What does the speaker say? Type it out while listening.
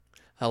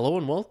Hello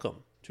and welcome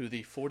to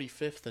the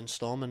 45th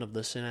installment of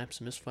the Synapse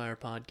Misfire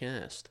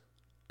podcast.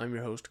 I'm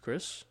your host,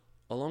 Chris,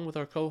 along with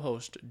our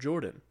co-host,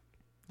 Jordan.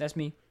 That's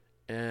me.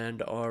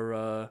 And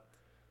our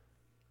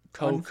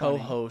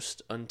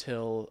co-host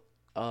until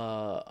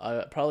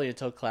probably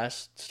until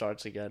class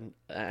starts again,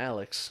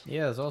 Alex.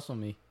 Yeah, it's also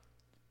me.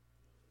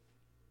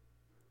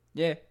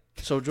 Yeah.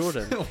 So,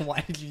 Jordan.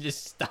 Why did you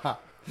just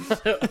stop?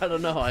 I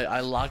don't know. I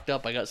locked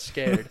up. I got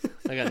scared.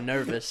 I got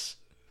nervous.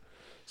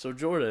 So,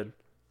 Jordan.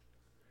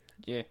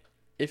 Yeah.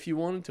 If you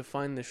wanted to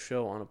find this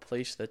show on a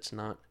place that's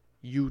not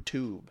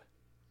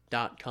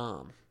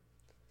youtube.com,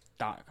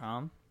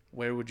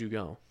 where would you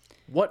go?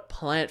 What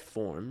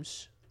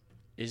platforms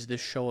is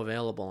this show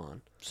available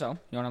on? So,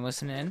 you want to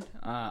listen in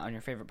on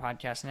your favorite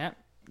podcasting app?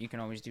 You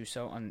can always do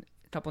so on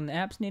a couple of the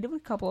apps natively,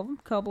 a couple of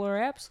our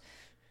apps.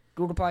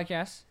 Google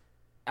Podcasts,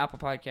 Apple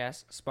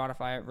Podcasts,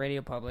 Spotify,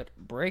 Radio Public,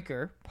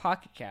 Breaker,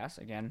 Pocket Cast.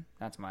 Again,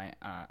 that's my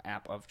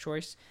app of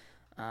choice.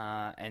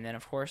 And then,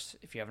 of course,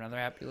 if you have another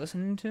app you're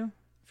listening to,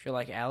 if you're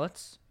like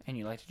Alex and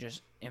you like to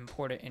just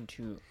import it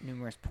into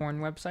numerous porn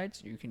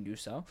websites, you can do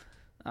so.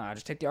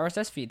 Just take the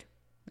RSS feed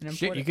and import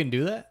Shit, you can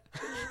do that?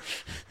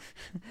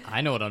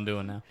 I know what I'm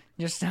doing now.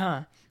 Just,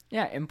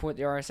 import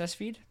the RSS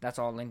feed. That's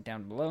all linked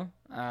down below.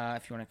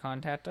 If you want to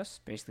contact us,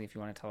 basically if you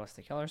want to tell us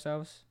to kill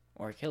ourselves,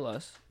 or kill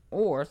us,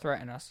 or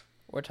threaten us,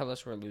 or tell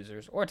us we're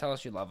losers, or tell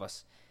us you love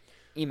us,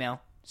 email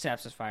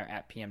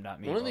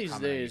synapsesfire@pm.me. One of these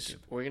days,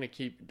 we're gonna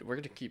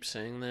keep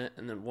saying that,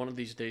 and then one of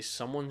these days,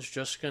 someone's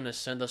just gonna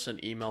send us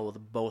an email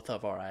with both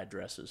of our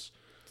addresses.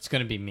 It's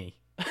gonna be me.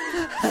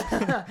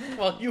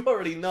 Well, you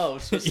already know,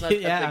 so it's not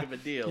that big of a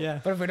deal. Yeah.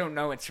 But if we don't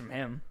know it's from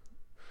him.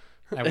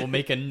 I will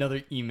make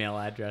another email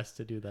address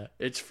to do that.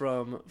 It's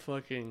from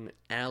fucking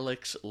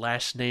Alex,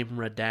 last name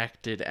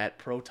redacted at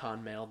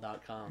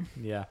protonmail.com.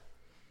 Yeah.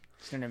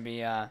 It's going to be,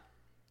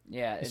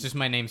 It's just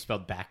my name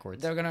spelled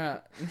backwards. They're going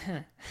to...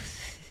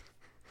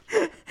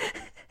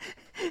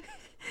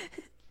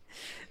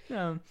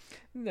 they're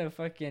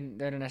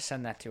going to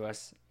send that to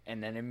us,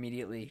 and then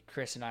immediately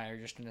Chris and I are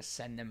just going to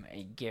send them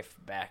a GIF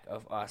back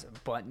of us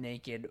butt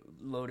naked,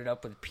 loaded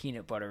up with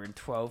peanut butter in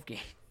 12 gauge.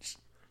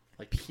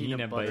 Like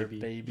peanut butter,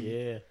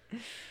 baby. Yeah.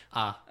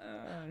 Oh,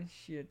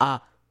 shit. Did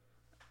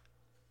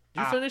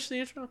you finish the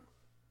intro?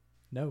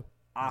 No.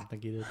 I don't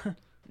think he did.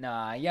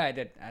 Nah, yeah, I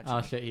did, actually.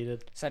 Oh, shit, he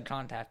did. Said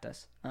contact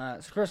us. So,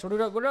 Chris, what do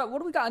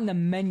we got in the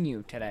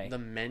menu today? The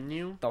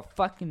menu? The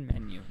fucking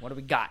menu. What do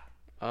we got?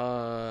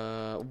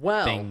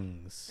 Well.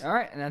 Things. All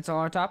right, and that's all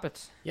our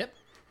topics. Yep.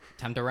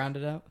 Time to round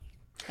it out.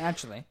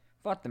 Actually,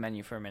 fuck the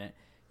menu for a minute.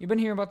 You've been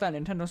hearing about that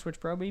Nintendo Switch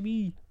Pro,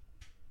 baby?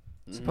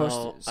 I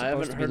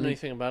haven't heard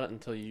anything about it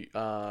until you,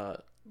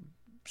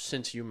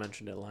 since you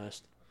mentioned it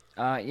last.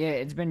 Yeah,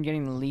 it's been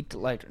getting leaked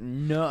like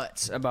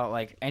nuts about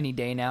like any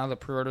day now. The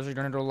pre-orders are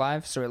going to go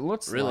live, so it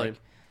looks like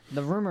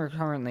the rumor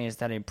currently is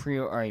that a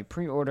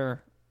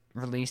pre-order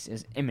release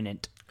is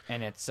imminent,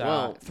 and it's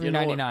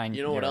 $399.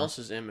 You know what else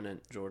is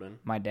imminent, Jordan?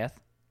 My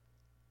death.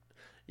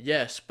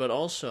 Yes, but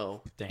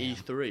also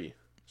E3.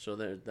 So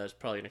that's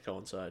probably going to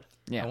coincide.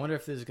 Yeah. I wonder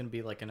if there's going to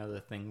be like another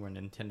thing where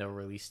Nintendo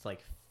released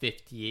like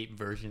 58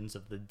 versions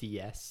of the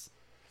DS.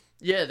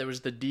 Yeah, there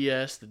was the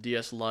DS, the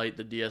DS Lite,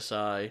 the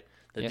DSi,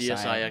 the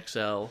DSi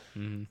XL,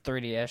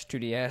 3DS,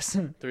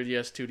 2DS, 3DS,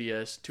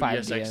 2DS, 2DS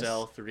 5DS.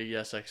 XL,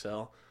 3DS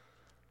XL.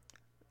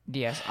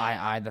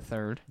 DSi the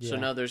third. So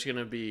now there's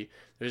gonna be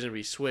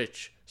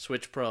Switch,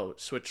 Switch Pro,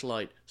 Switch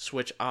Lite,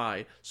 Switch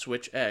I,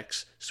 Switch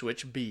X,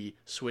 Switch B,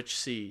 Switch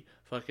C,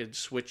 fucking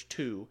Switch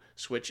 2,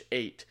 Switch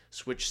 8,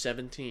 Switch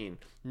 17,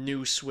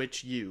 new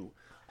Switch U.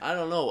 I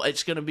don't know.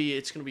 It's gonna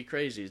be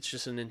crazy. It's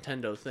just a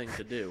Nintendo thing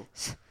to do.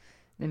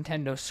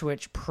 Nintendo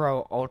Switch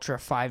Pro Ultra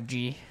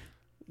 5G.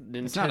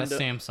 It's not a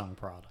Samsung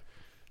product.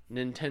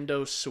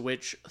 Nintendo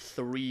Switch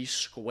 3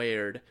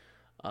 squared,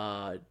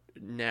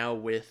 now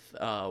with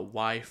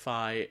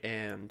Wi-Fi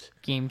and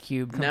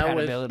GameCube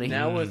compatibility.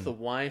 Now with the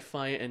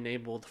Wi-Fi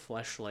enabled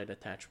flashlight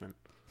attachment.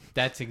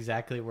 That's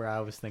exactly where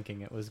I was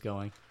thinking it was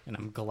going, and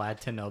I'm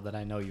glad to know that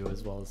I know you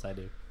as well as I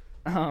do.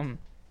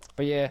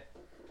 But yeah,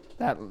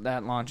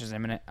 that launch is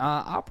imminent.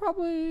 I'll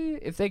probably,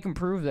 if they can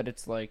prove that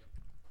it's like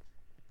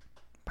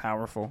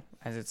powerful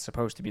as it's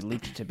supposed to be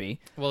leaked to be,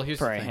 well, here's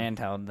for the a thing.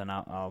 handheld, then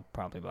I'll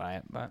probably buy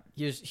it. But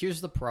here's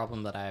the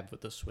problem that I have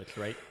with the Switch,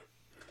 right?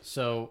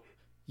 So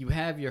you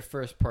have your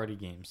first party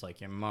games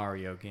like your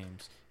Mario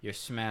games, your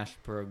Smash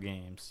Bros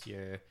games,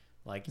 your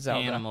like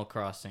Zelda. Animal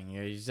Crossing,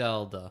 your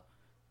Zelda.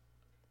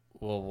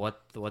 Well,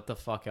 what the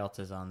fuck else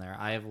is on there?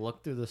 I have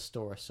looked through the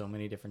store so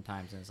many different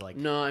times, and it's like,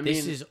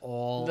 this is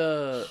all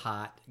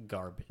hot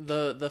garbage.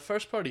 The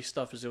first party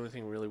stuff is the only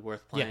thing really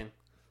worth playing. Yeah.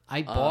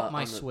 I bought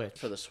my Switch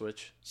for the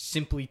Switch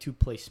simply to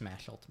play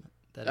Smash Ultimate.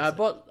 I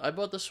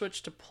bought the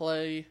Switch to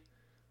play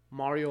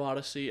Mario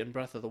Odyssey and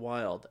Breath of the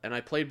Wild, and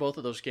I played both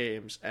of those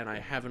games, and I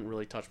haven't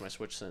really touched my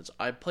Switch since.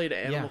 I played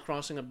Animal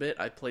Crossing a bit.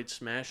 I played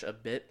Smash a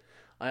bit.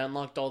 I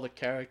unlocked all the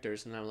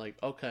characters, and I'm like,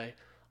 okay,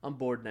 I'm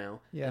bored now.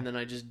 Yeah. And then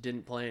I just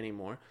didn't play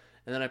anymore.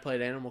 And then I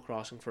played Animal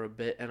Crossing for a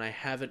bit, and I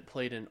haven't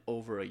played in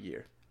over a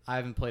year. I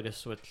haven't played a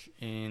Switch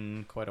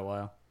in quite a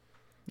while.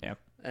 Yeah.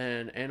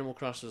 And Animal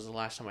Crossing was the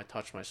last time I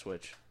touched my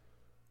Switch.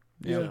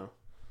 Yeah. So.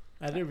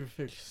 I never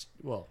finished.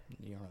 Well,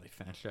 you don't really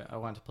finish it. I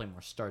wanted to play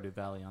more Stardew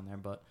Valley on there,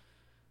 but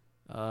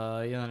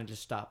then it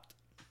just stopped.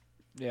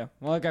 Yeah.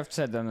 Well, like I've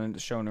said on the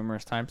show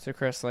numerous times to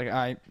Chris, like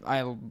I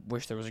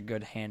wish there was a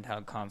good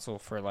handheld console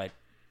for like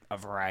a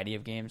variety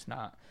of games,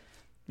 not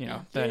the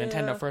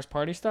Nintendo first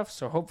party stuff.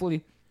 So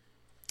hopefully,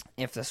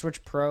 if the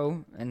Switch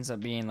Pro ends up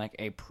being like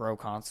a pro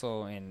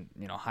console and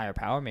higher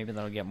power, maybe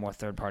that'll get more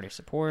third party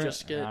support.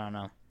 I don't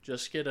know.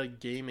 Just get a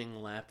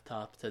gaming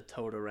laptop to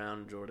tote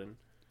around, Jordan.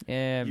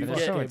 Yeah, but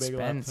they're so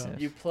expensive.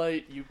 You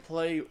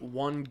play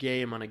one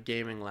game on a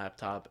gaming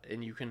laptop,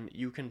 and you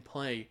can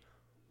play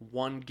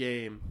one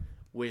game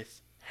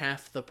with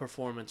half the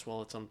performance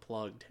while it's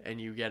unplugged,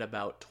 and you get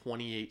about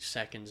 28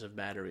 seconds of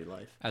battery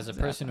life. As a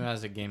person who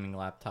has a gaming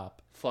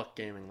laptop, fuck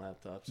gaming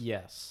laptops.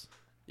 Yes.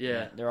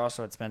 Yeah, they're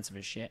also expensive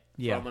as shit.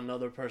 Yeah. From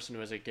another person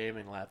who has a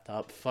gaming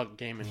laptop, fuck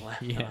gaming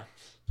laptops.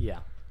 Yeah.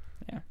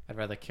 I'd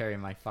rather carry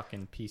my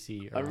fucking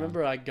PC around. I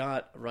remember I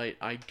got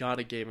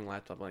a gaming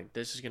laptop. I'm like,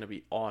 this is going to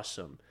be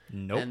awesome.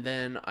 Nope. And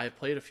then I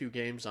played a few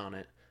games on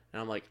it,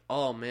 and I'm like,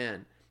 oh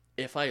man,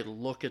 if I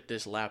look at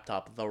this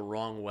laptop the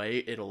wrong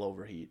way, it'll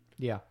overheat.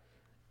 Yeah.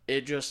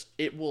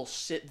 It will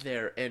sit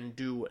there and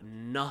do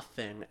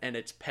nothing, and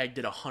it's pegged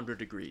at 100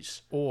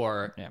 degrees.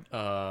 Or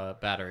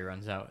battery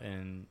runs out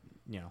in,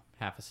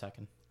 half a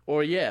second.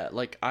 Or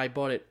like I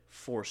bought it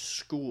for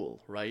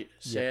school, right?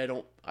 Say I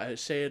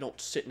don't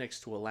sit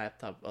next to a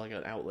laptop, like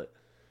an outlet,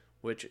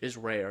 which is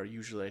rare.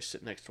 Usually I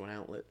sit next to an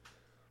outlet.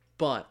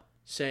 But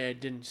say I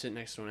didn't sit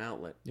next to an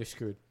outlet. You're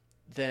screwed.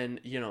 Then,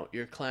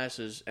 your class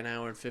is an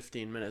hour and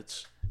 15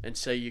 minutes, and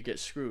say you get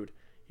screwed,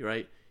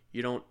 right?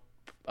 You don't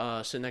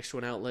sit next to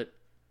an outlet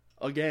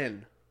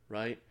again,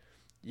 right?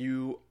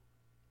 You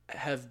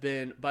have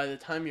been, by the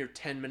time you're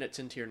 10 minutes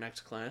into your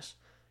next class,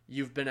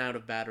 you've been out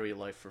of battery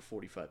life for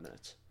 45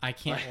 minutes. I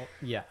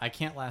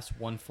can't last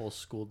one full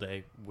school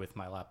day with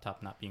my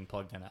laptop not being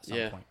plugged in at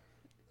some point.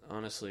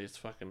 Honestly, it's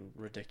fucking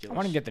ridiculous. I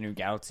want to get the new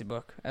Galaxy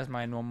Book as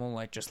my normal,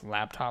 like, just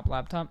laptop.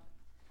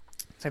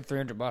 It's like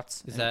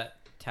 $300. Is that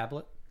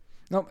tablet?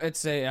 Nope,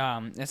 it's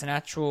an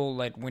actual,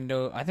 like,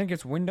 Windows. I think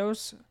it's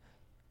Windows.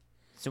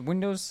 Is it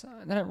Windows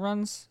that it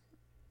runs?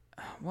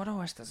 What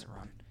OS does it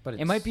run? But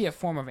it might be a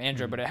form of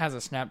Android, but it has a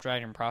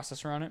Snapdragon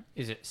processor on it.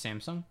 Is it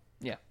Samsung?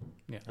 Yeah.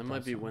 It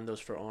might be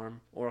Windows for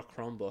ARM or a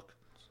Chromebook.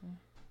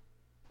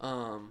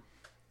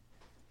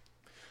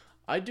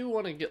 I do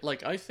want to get,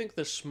 like, I think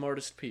the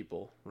smartest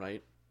people,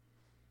 right,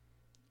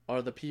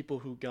 are the people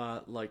who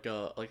got like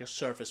a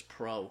Surface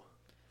Pro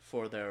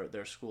for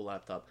their school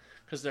laptop,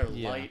 because they're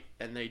light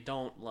and they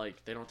don't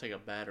take a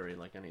battery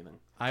like anything.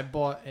 I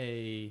bought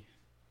a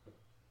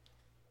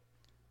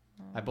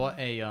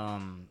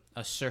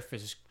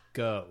Surface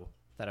Go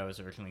that I was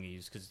originally going to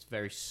use because it's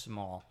very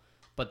small.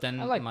 But then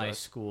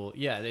school,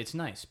 it's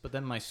nice. But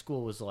then my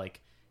school was like,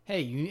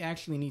 hey, you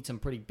actually need some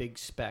pretty big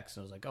specs.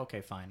 I was like,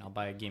 okay, fine. I'll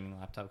buy a gaming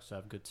laptop because I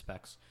have good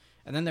specs.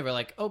 And then they were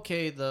like,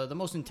 okay, the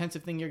most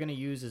intensive thing you're going to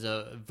use is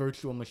a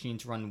virtual machine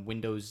to run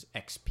Windows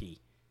XP.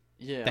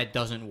 Yeah. That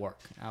doesn't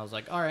work. I was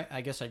like, all right,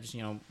 I guess I just,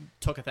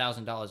 took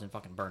 $1,000 and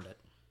fucking burned it.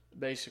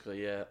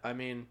 Basically, yeah. I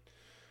mean,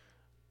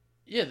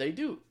 yeah, they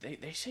do.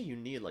 They say you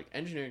need, like,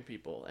 engineering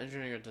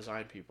and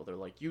design people. They're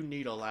like, you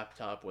need a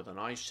laptop with an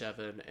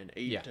i7 and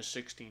 8 to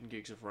 16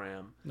 gigs of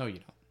RAM. No, you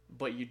don't.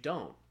 But you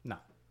don't. No.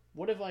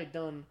 What have I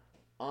done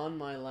on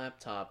my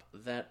laptop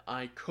that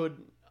I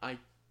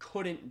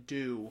couldn't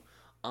do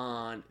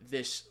on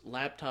this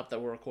laptop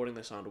that we're recording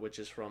this on, which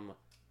is from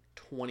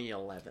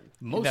 2011?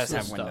 It does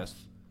have Windows.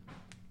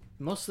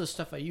 Most of the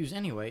stuff I use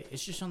anyway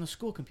is just on the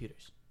school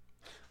computers.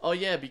 Oh,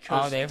 yeah,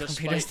 because they have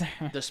computers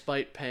there.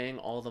 Despite paying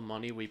all the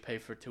money we pay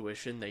for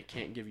tuition, they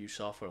can't give you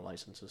software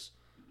licenses.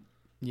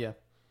 Yeah.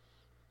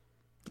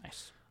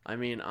 Nice. I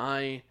mean,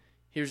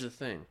 here's the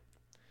thing.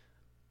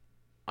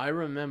 I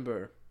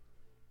remember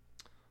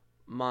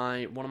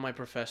one of my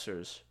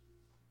professors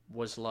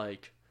was,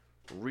 like,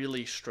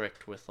 really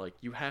strict with, like,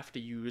 you have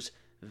to use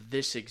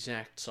this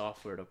exact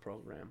software to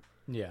program.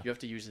 Yeah. You have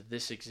to use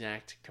this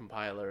exact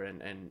compiler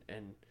and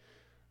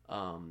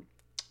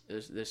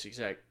this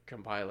exact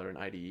compiler and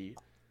IDE.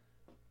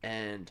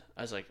 And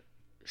I was like,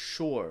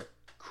 sure,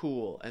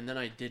 cool. And then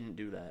I didn't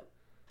do that.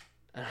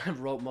 And I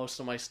wrote most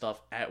of my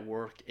stuff at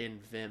work in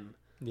Vim.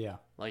 Yeah.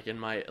 Like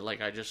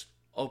I just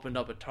opened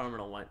up a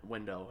terminal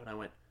window and I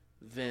went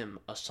Vim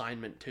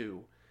assignment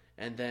 2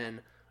 and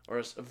then,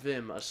 or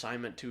Vim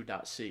assignment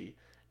 2.c,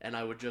 and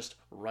I would just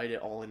write it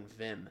all in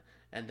Vim,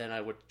 and then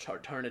I would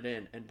turn it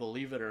in, and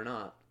believe it or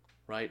not,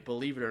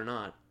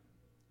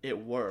 it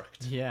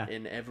worked. Yeah.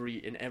 In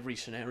every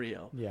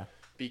scenario. Yeah.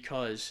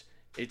 Because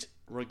it's,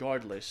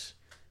 regardless,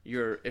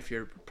 if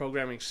you're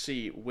programming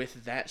C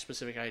with that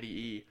specific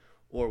IDE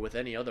or with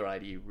any other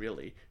IDE,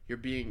 really, you're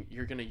going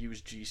to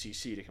use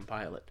GCC to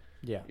compile it.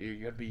 Yeah. You're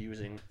going to be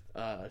using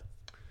the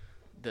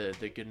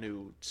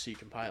GNU C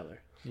compiler.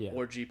 Yeah.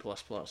 Or G++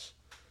 for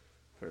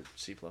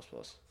C++.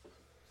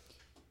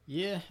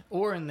 Yeah,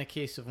 or in the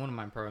case of one of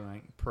my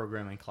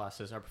programming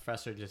classes, our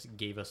professor just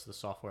gave us the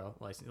software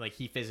license. Like,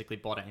 he physically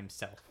bought it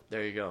himself.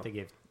 There you go. To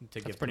give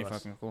That's pretty to us.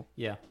 fucking cool.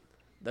 Yeah.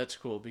 That's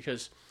cool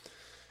because,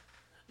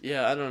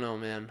 yeah, I don't know,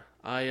 man.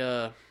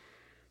 The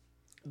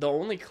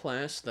only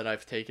class that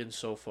I've taken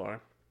so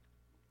far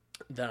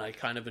that I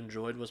kind of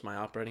enjoyed was my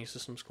operating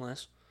systems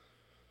class.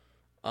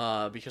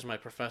 Because my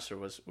professor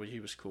was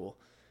cool.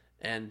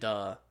 And,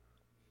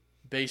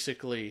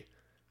 basically,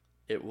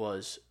 it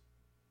was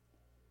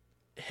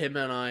him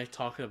and I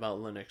talking about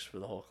Linux for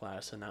the whole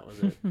class, and that was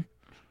it.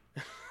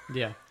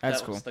 Yeah, that's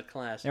that cool. Was the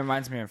class. It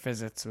reminds me of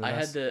physics. I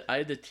had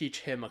to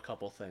teach him a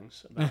couple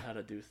things about how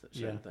to do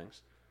certain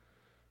things.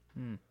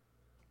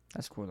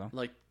 That's cool though.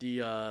 Like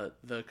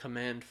the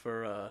command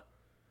for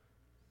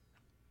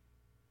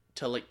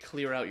to like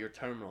clear out your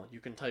terminal. You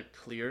can type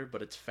clear,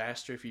 but it's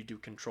faster if you do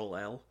Control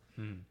L.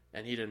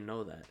 And he didn't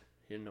know that.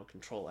 He didn't know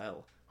Control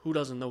L. Who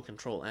doesn't know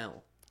Control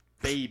L?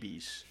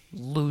 Babies.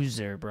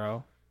 Loser,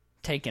 bro.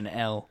 Take an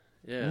L.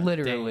 Yeah.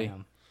 Literally.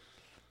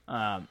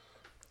 Damn.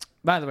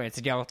 By the way, it's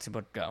a Galaxy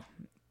Book Go.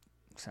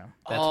 So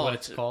that's what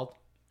it's called?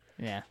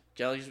 Yeah.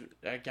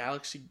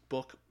 Galaxy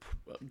Book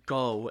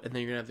Go, and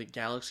then you're going to have the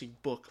Galaxy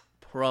Book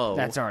Pro.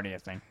 That's already a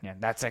thing. Yeah,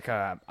 that's like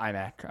a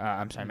iMac.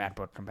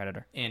 MacBook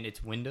competitor. And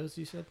it's Windows,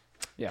 you said?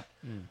 Yeah.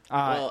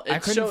 Well, I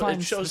couldn't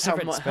find it shows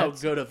specific how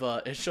specs. good of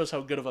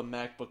a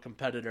MacBook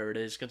competitor it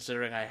is,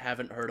 considering I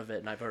haven't heard of it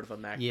and I've heard of a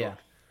MacBook.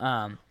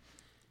 Yeah.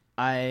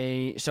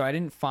 I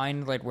didn't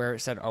find like where it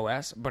said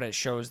OS, but it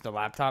shows the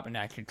laptop, and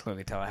I could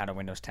clearly tell it had a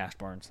Windows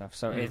taskbar and stuff.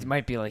 So it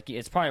might be like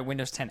it's probably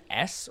Windows 10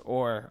 S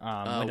or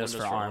Windows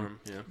for ARM,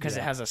 because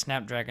it has a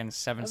Snapdragon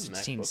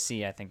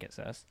 716C, I think it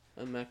says.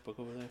 A MacBook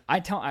over there.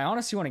 I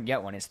honestly want to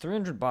get one. It's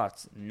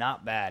 $300,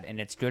 not bad, and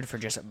it's good for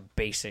just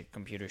basic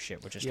computer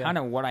shit, which is kind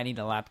of what I need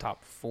a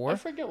laptop for. I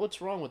forget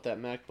what's wrong with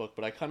that MacBook,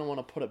 but I kind of want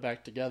to put it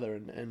back together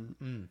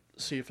and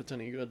see if it's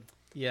any good.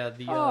 Yeah.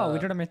 We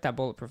gotta make that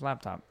bulletproof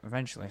laptop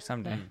eventually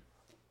someday.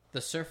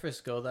 The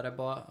Surface Go that I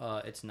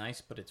bought, it's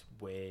nice, but it's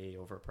way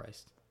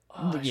overpriced.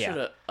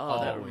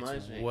 That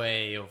reminds me.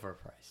 Way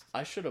overpriced.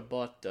 I should have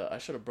brought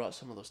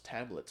some of those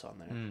tablets on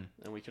there,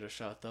 and we could have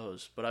shot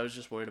those. But I was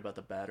just worried about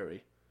the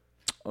battery.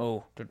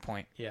 Oh, good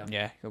point.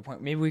 Yeah, good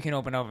point. Maybe we can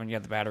open up and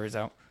get the batteries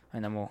out,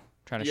 and then we'll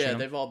try to shoot them.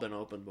 They've all been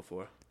opened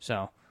before.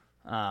 So,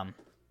 and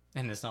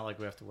it's not like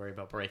we have to worry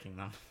about breaking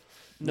them.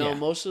 No,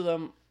 most of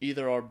them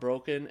either are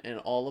broken, and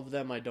all of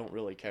them I don't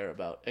really care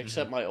about,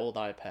 except my old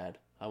iPad.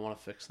 I want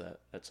to fix that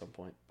at some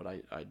point, but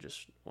I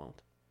just won't.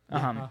 All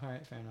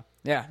right, fair enough.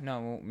 Yeah,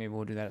 no, maybe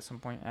we'll do that at some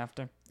point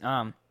after.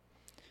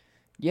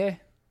 Yeah,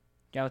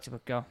 Galaxy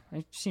Book Go.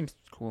 It seems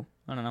cool.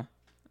 I don't know.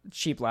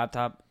 Cheap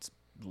laptop. It's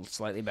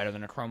slightly better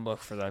than a Chromebook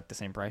for like the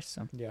same price.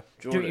 So yeah,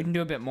 you can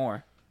do a bit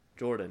more.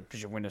 Jordan,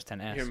 because your Windows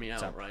 10s. Hear me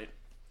out, right?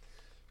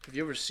 Have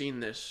you ever seen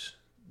this?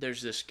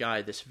 There's this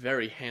guy, this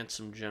very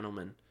handsome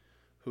gentleman,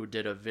 who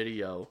did a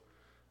video,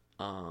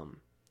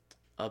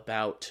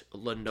 about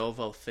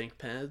Lenovo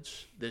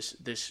ThinkPads.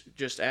 This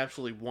just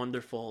absolutely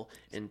wonderful,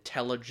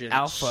 intelligent,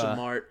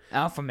 smart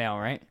alpha male,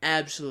 right?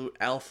 Absolute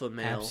alpha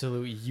male,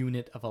 absolute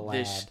unit of a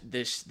lad.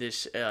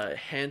 This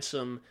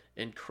handsome,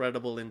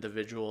 incredible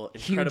individual,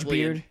 incredibly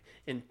huge beard,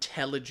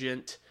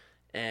 intelligent,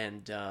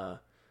 and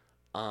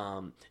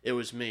it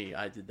was me.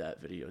 I did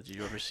that video. Did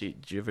you ever see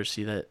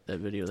that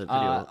video? That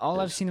video. All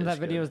I've seen of that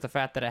video is the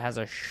fact that it has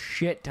a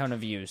shit ton of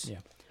views. Yeah.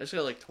 It's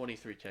got like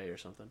 23K or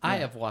something. I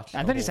have watched.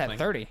 I think it's at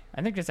 30.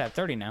 I think it's at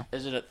 30 now.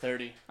 Is it at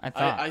 30?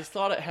 I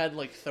thought it had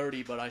like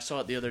 30, but I saw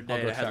it the other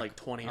day. It had like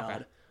 20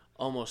 odd,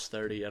 almost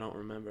 30. I don't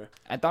remember.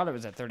 I thought it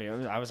was at 30.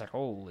 I was like,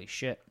 holy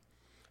shit.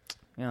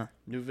 Yeah.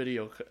 New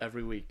video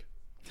every week.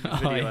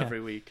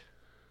 Every week.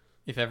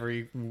 If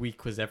every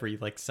week was every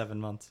like 7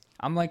 months.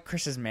 I'm like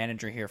Chris's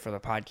manager here for the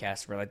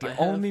podcast. Where like the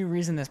only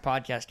reason this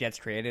podcast gets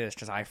created is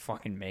because I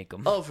fucking make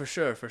them. Oh, for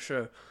sure.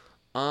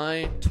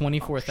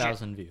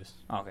 24,000 views.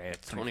 Okay,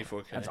 it's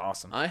 24K. That's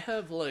awesome. I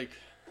have like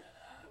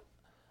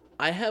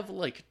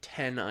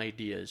 10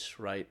 ideas,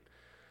 right?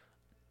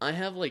 I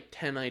have like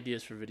 10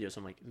 ideas for videos.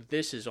 I'm like,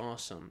 this is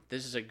awesome.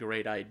 This is a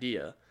great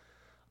idea.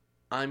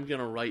 I'm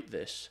gonna write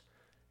this.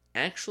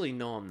 Actually,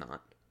 no, I'm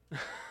not.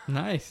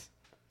 Nice.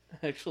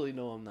 Actually,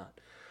 no, I'm not.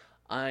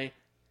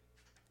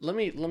 Let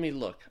me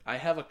look. I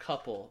have a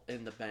couple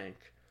in the bank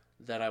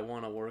that I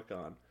want to work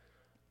on.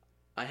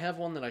 I have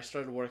one that I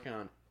started working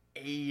on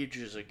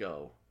ages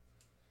ago.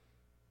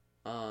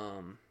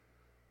 God,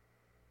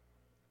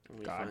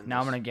 now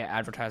I'm gonna get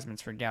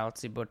advertisements for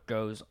Galaxy Book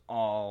Goes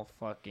all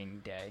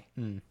fucking day.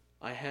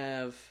 I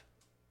have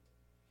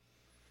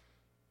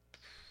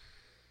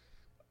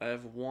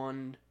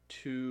 1,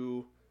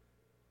 2,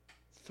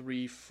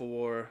 3,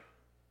 4,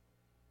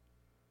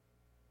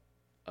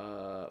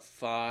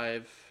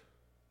 5.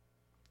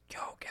 Yo,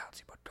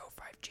 Galaxy Book Go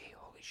 5G.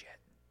 Holy shit,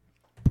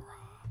 bruh.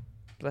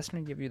 That's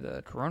gonna give you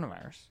the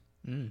coronavirus.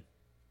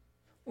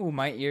 Ooh,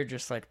 my ear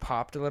just like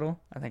popped a little.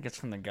 I think it's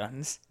from the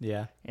guns.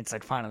 Yeah. It's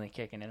like finally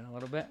kicking in a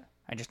little bit.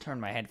 I just turned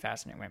my head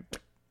fast and it went.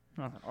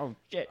 Oh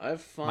shit! I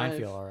have 5. Mine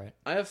feel all right.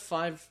 I have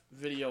 5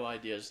 video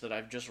ideas that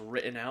I've just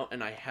written out,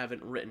 and I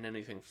haven't written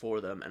anything for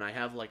them. And I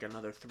have like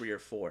another 3 or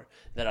 4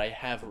 that I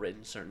have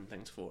written certain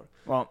things for.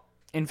 Well,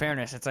 in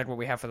fairness, it's like what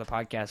we have for the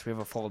podcast. We have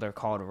a folder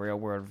called Real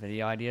World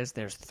Video Ideas.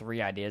 There's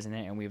 3 ideas in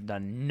it, and we've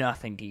done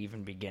nothing to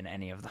even begin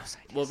any of those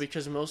ideas. Well,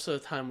 because most of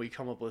the time we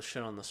come up with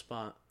shit on the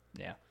spot.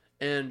 Yeah.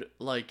 And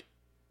like,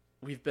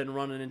 we've been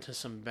running into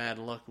some bad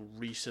luck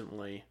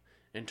recently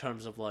in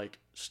terms of like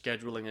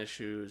scheduling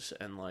issues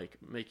and like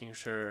making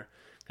sure,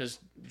 because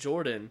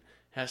Jordan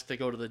has to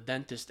go to the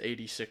dentist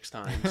 86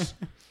 times.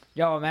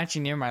 Yo, I'm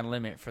actually near my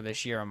limit for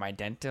this year on my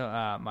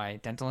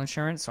dental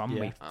insurance, so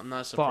I'm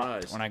not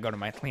surprised when I go to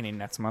my cleaning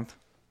next month.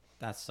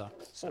 That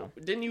sucks. So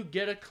didn't you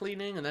get a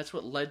cleaning, and that's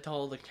what led to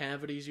all the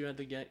cavities you had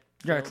to get?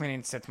 Got a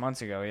cleaning 6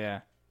 months ago,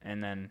 yeah,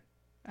 and then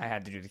I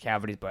had to do the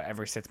cavities, but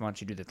every 6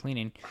 months you do the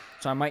cleaning,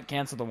 so I might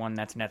cancel the one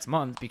that's next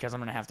month because I'm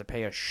gonna have to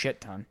pay a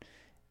shit ton.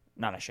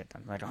 Not a shit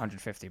ton, like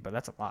 150, but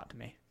that's a lot to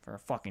me for a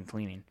fucking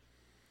cleaning.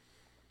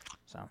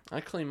 So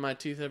I clean my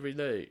teeth every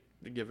day,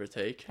 give or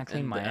take. I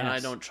clean my ass. And I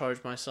don't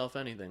charge myself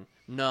anything.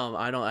 No,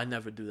 I don't. I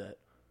never do that.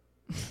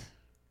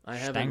 I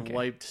haven't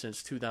wiped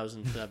since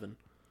 2007.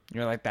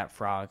 You're like that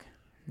frog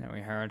that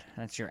we heard.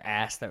 That's your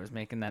ass that was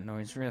making that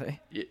noise, really.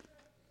 Yeah.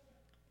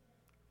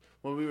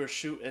 When we were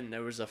shooting,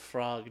 there was a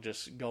frog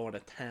just going to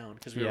town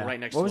because we were right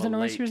next to a lake. What was the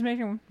noise he was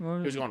making? He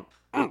was going.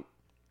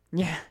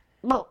 Yeah.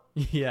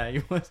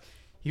 Yeah,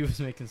 he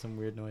was making some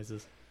weird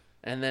noises.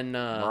 And then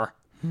at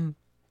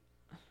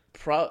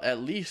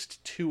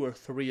least 2 or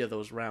 3 of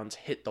those rounds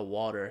hit the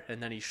water,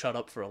 and then he shut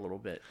up for a little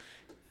bit,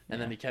 and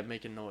then he kept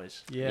making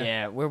noise.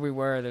 Yeah, where we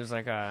were, there's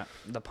like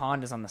the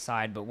pond is on the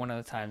side, but one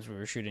of the times we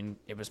were shooting,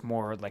 it was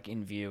more like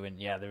in view, and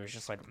yeah, there was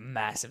just like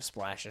massive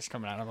splashes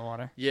coming out of the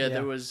water. Yeah,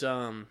 there was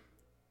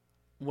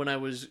when I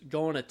was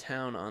going to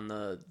town on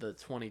the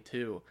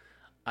 22,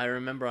 I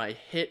remember I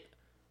hit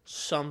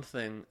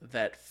something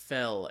that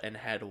fell and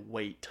had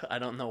weight. I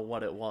don't know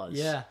what it was.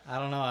 Yeah, I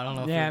don't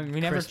know. Yeah, if we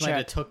never Chris might have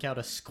checked. took out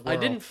a squirrel.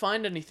 I didn't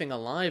find anything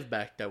alive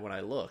back there when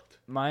I looked.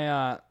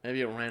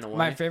 Maybe it ran away.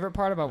 My favorite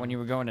part about when you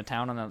were going to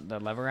town on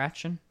the lever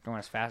action, going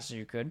as fast as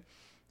you could,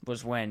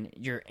 was when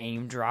your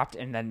aim dropped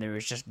and then there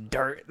was just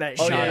dirt that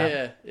shot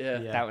up. Yeah.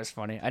 That was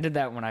funny. I did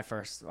that when I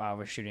first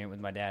was shooting it with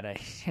my dad. I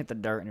hit the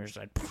dirt and it was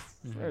like, poof,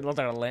 it looked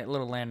like a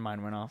little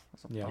landmine went off.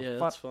 Yeah,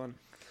 that's fun.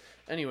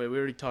 Anyway, we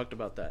already talked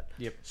about that.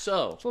 Yep.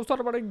 So let's talk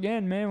about it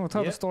again, man. We'll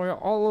tell the story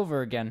all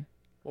over again.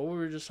 What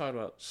were we just talking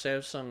about?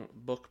 Samsung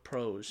Book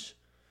Pros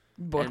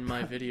and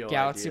my video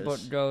Galaxy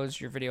ideas. Book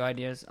Goes, your video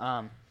ideas.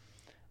 I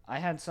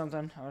had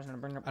something I was going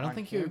to bring up. I don't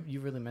think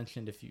you really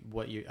mentioned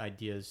what your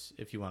ideas,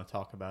 if you want to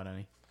talk about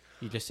any.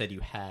 You just said you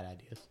had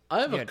ideas.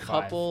 I have a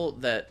couple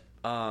that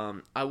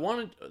I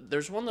wanted.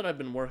 There's one that I've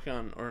been working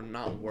on, or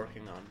not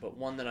working on, but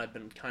one that I've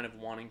been kind of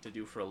wanting to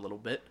do for a little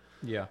bit.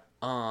 Yeah.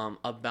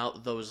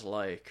 About those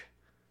like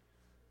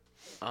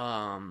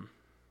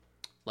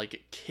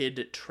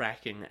kid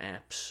tracking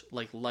apps,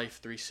 like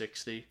Life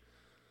 360.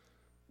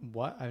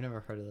 What? I've never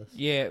heard of this.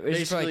 Yeah, it's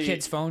just for like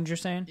kids' phones, you're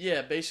saying?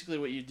 Yeah, basically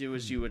what you do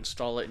is you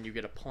install it and you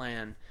get a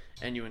plan,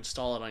 and you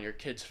install it on your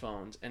kids'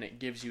 phones, and it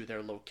gives you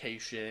their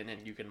location,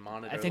 and you can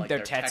monitor their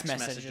text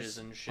messages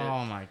and shit.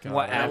 Oh my god!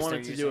 What and I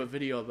wanted to do a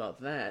video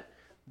about that,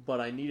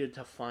 but I needed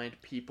to find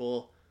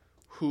people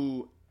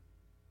who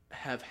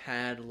have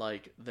had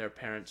like their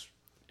parents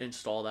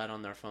install that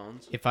on their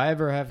phones. If I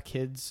ever have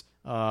kids,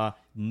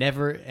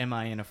 never am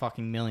I in a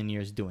fucking million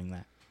years doing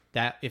that.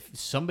 That if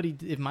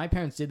my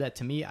parents did that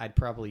to me, I'd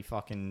probably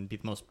fucking be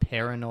the most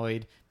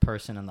paranoid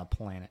person on the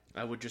planet.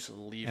 I would just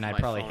leave and my I'd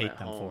probably phone hate at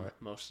them home for it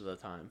most of the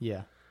time.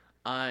 Yeah.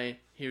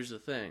 Here's the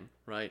thing,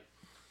 right?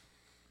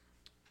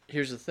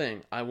 Here's the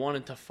thing. I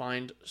wanted to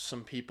find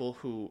some people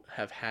who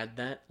have had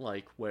that,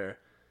 like where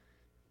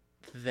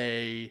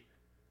they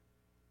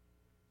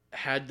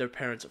had their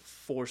parents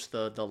force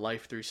the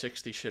Life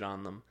 360 shit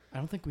on them. I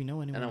don't think we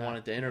know anyone. And I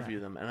wanted to interview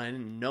them, and I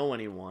didn't know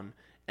anyone.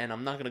 And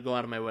I'm not going to go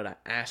out of my way to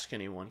ask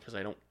anyone because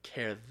I don't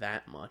care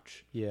that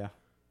much. Yeah.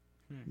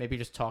 Maybe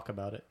just talk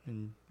about it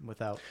and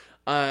without.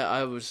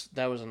 That was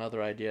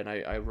another idea, and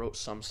I wrote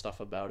some stuff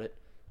about it.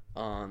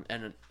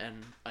 And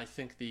I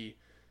think the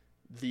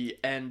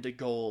end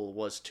goal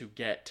was to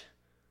get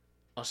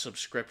a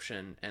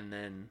subscription and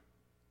then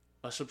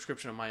a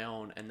subscription of my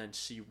own and then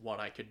see what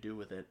I could do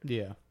with it.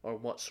 Yeah. Or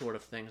what sort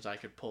of things I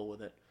could pull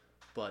with it.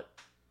 But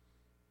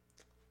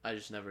I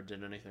just never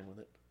did anything with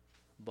it.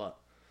 But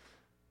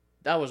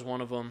that was one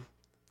of them.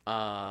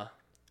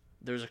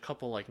 There's a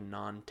couple like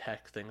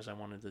non-tech things I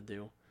wanted to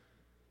do.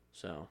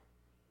 So,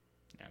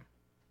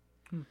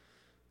 yeah.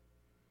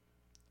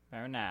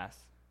 Very nice.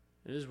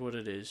 It is what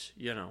it is,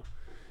 you know.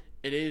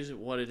 It is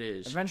what it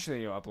is.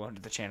 Eventually you'll upload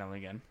to the channel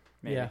again.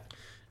 Maybe. Yeah.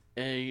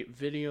 A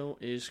video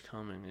is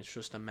coming. It's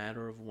just a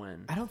matter of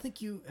when. I don't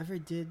think you ever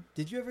did.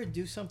 Did you ever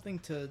do something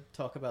to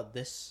talk about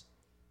this,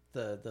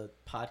 the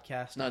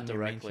podcast? Not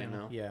directly,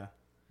 no. Yeah.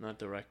 Not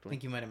directly. I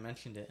think you might have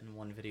mentioned it in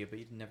one video, but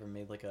you never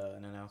made like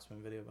an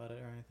announcement video about it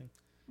or anything.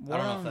 I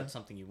don't know if that's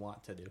something you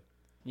want to do.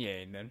 Yeah,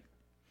 you did.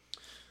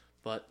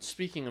 But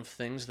speaking of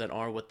things that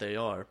are what they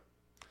are,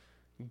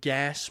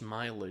 gas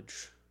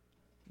mileage,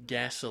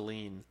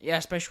 gasoline. Yeah,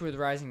 especially with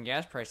rising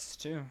gas prices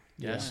too.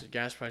 Yes,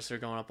 gas prices are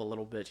going up a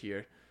little bit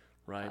here,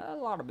 right? A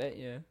lot of it,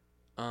 yeah.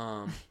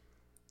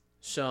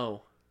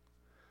 So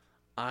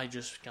I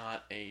just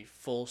got a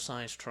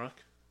full-size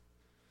truck,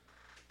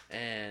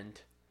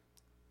 and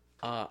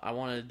I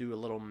wanted to do a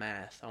little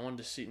math. I wanted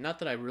to see, not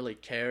that I really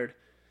cared,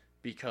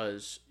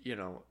 because, you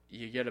know,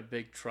 you get a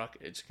big truck,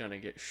 it's going to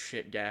get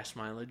shit gas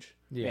mileage.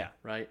 Yeah.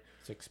 Right?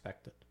 It's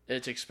expected.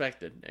 It's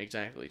expected,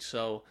 exactly.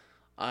 So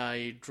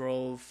I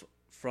drove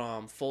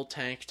from full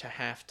tank to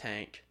half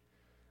tank,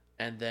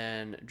 and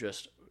then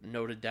just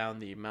noted down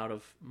the amount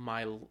of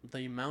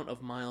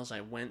miles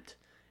I went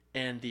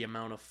and the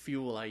amount of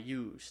fuel I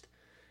used.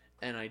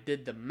 And I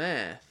did the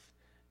math,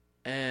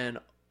 and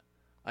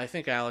I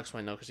think Alex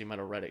might know because he might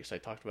have read it because I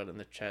talked about it in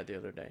the chat the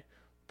other day.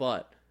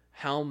 But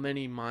how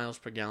many miles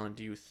per gallon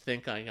do you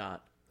think I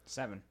got?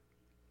 7.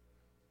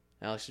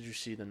 Alex, did you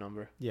see the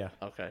number? Yeah.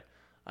 Okay.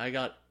 I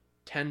got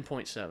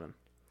 10.7.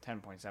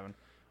 10.7.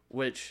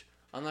 Which,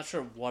 I'm not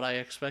sure what I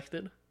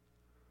expected,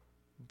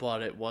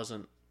 but it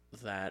wasn't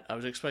that. I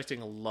was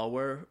expecting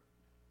lower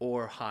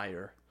or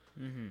higher.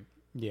 Mm-hmm.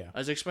 Yeah. I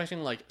was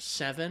expecting like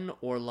 7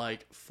 or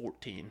like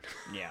 14.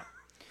 Yeah.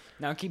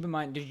 Now, keep in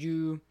mind, did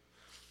you...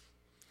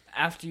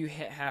 After you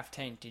hit half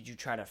tank, did you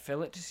try to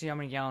fill it to see how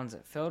many gallons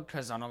it filled?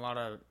 Because on a lot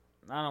of,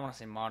 I don't want to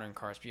say modern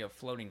cars, but you have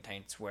floating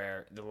tanks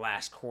where the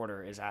last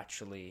quarter is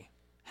actually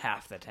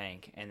half the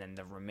tank, and then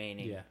the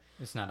remaining... Yeah,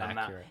 it's not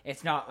accurate.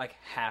 It's not like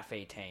half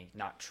a tank,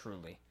 not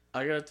truly.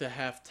 I got it to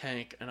half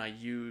tank, and I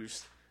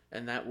used,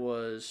 and that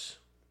was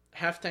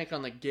half tank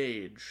on the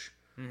gauge,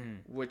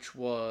 which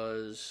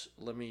was,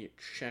 let me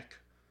check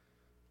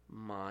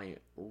my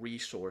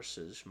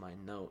resources, my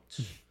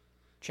notes.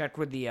 Check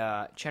with the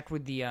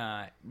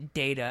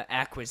data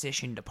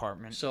acquisition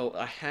department. So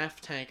a half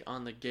tank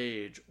on the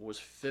gauge was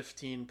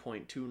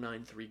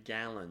 15.293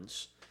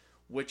 gallons,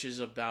 which is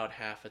about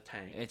half a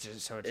tank. It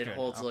good.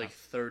 Holds like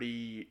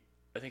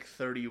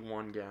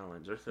 31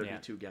 gallons or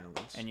 32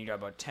 gallons. And you got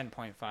about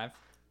 10.5.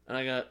 And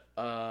I got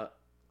 10.7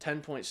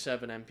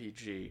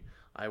 mpg.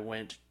 I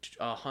went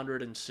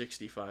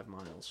 165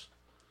 miles.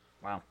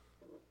 Wow,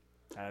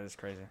 that is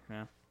crazy.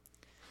 Yeah.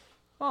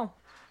 Well.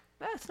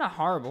 That's not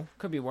horrible.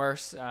 Could be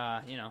worse.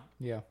 You know.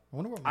 Yeah. I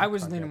wonder what I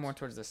was leaning more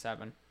towards the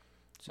 7.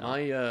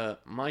 So.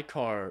 My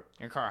car.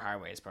 Your car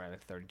highway is probably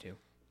like 32.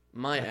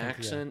 My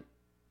accent,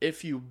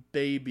 if you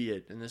baby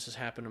it, and this has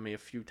happened to me a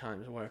few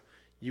times, where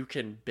you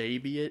can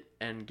baby it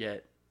and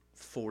get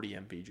 40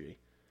 mpg.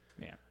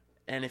 Yeah.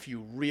 And if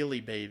you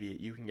really baby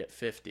it, you can get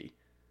 50.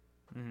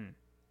 Mm-hmm.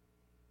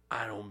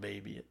 I don't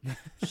baby it,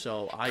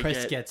 so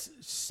Chris gets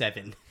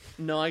 7.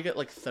 No, I get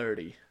like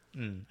 30.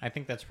 I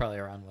think that's probably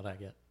around what I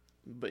get.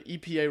 But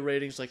EPA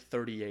rating's like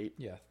 38.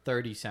 Yeah,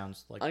 30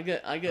 sounds like I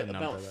get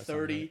about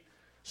 30,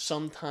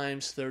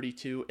 sometimes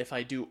 32. If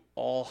I do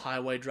all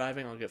highway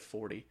driving, I'll get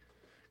 40.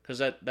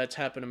 Because that's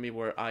happened to me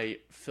where I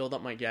filled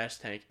up my gas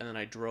tank and then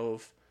I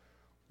drove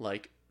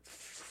like,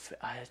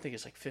 I think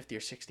it's like 50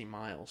 or 60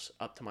 miles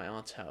up to my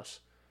aunt's house.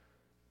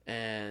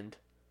 And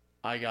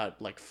I got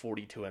like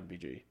 42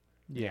 mpg.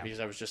 Yeah. Because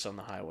I was just on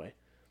the highway.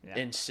 Yeah.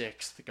 In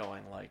 6th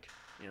going like,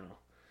 you know.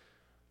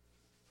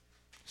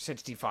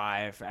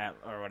 65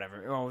 or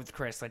whatever. Oh, with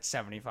Chris, like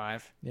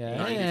 75. Yeah,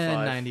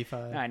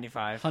 95.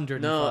 95.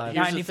 105. No,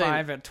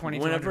 95 at 20.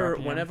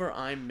 Whenever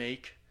I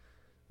make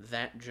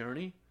that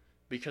journey,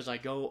 because I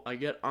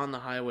get on the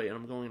highway and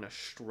I'm going in a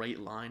straight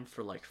line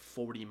for like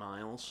 40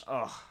 miles.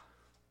 Ugh.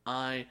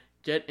 I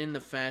get in the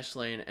fast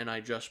lane and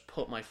I just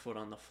put my foot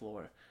on the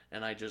floor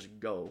and I just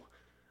go.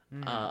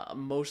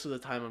 Most of the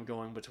time I'm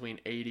going between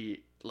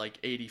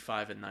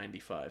 85 and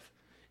 95.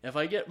 If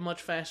I get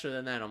much faster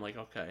than that, I'm like,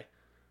 okay.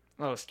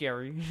 A little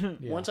scary.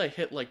 Yeah. Once I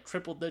hit like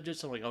triple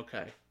digits, I'm like,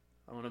 okay,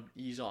 I'm gonna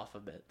ease off a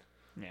bit.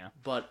 Yeah.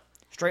 But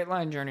straight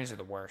line journeys are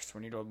the worst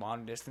when you do a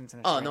long distance.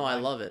 Oh no, line. I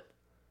love it.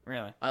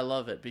 Really? I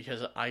love it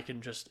because I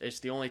can it's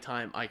the only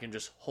time I can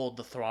just hold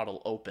the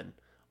throttle open.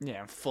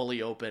 Yeah.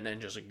 Fully open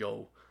and just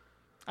go.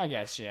 I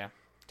guess, yeah.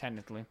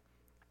 Technically.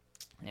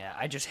 Yeah,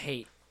 I just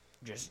hate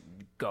just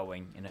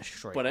going in a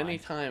straight line. But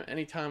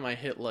anytime I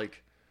hit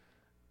like,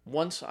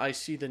 once I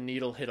see the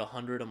needle hit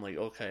 100, I'm like,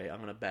 okay, I'm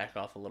gonna back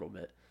off a little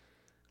bit.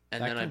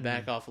 And then I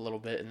back off a little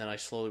bit, and then I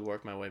slowly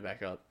work my way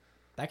back up.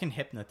 That can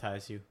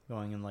hypnotize you,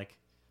 going in, like,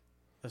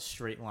 a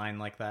straight line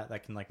like that.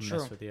 That can, like,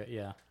 mess with you.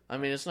 Yeah. I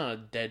mean, it's not a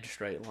dead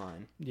straight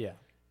line. Yeah.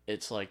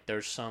 It's like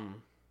there's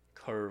some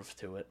curve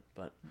to it.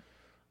 But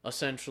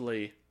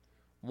essentially,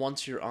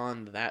 once you're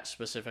on that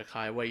specific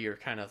highway, you're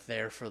kind of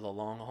there for the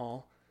long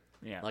haul.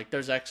 Yeah. Like,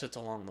 there's exits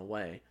along the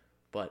way,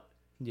 but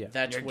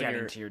that's you're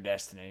getting to your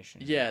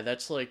destination. Yeah,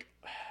 that's like...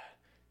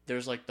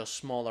 There's, like, the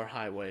smaller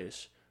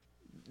highways...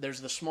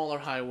 There's the smaller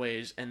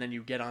highways, and then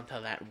you get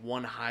onto that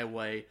one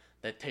highway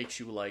that takes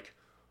you, like,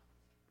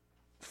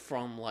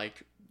 from,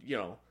 like, you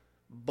know,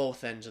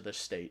 both ends of the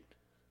state,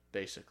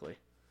 basically.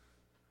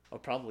 Or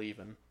probably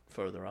even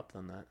further up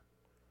than that.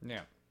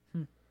 Yeah.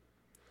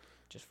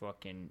 Just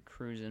fucking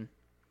cruising.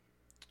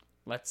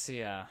 let's see,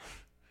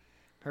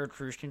 her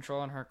cruise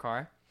control in her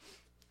car.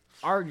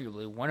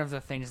 Arguably, one of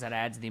the things that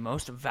adds the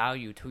most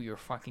value to your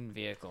fucking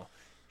vehicle.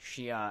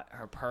 She,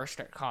 her purse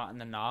got caught in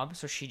the knob,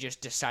 so she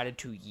just decided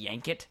to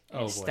yank it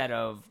instead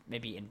of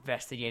maybe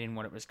investigating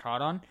what it was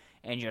caught on,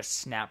 and just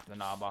snapped the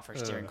knob off her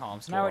steering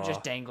column. So now it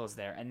just dangles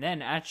there. And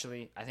then,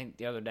 actually, I think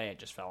the other day it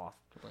just fell off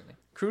completely.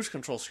 Cruise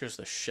control scares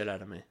the shit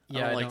out of me.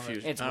 Yeah, I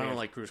don't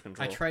like cruise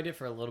control. I tried it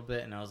for a little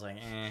bit, and I was like,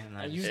 and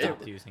I used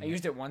using it. I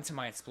used it once in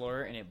my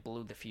Explorer, and it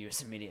blew the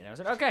fuse immediately. I was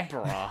like, okay.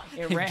 Bruh.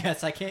 It ran,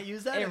 Guess I can't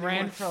use that It anymore.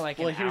 ran for like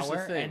an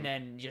hour, the and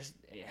then just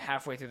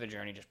halfway through the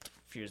journey, just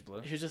fuse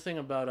blew. Here's the thing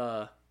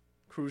about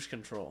cruise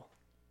control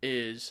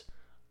is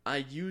I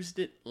used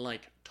it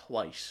like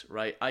twice,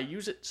 right? I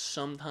use it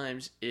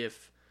sometimes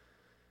if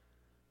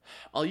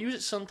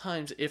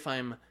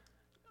I'm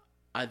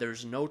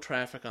there's no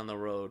traffic on the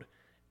road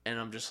and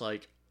I'm just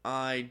like,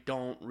 I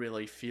don't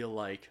really feel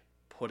like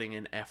putting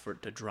in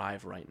effort to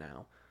drive right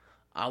now.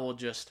 I will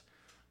just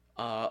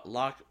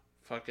lock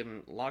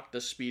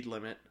the speed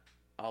limit.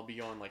 I'll be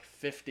going like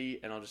 50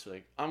 and I'll just be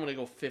like, I'm going to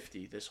go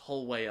 50 this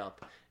whole way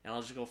up. And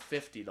I'll just go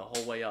 50 the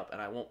whole way up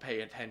and I won't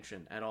pay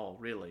attention at all,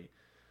 really.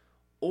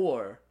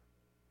 Or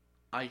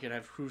I can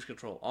have cruise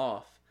control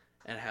off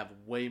and have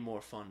way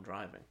more fun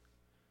driving.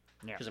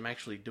 Yeah. Because I'm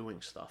actually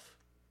doing stuff.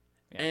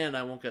 Yeah. And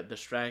I won't get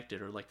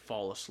distracted or like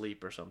fall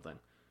asleep or something.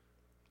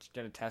 Just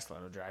get a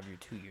Tesla to drive you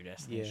to your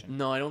destination. Yeah.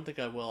 No, I don't think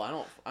I will. I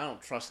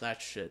don't trust that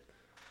shit.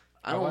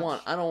 I don't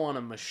want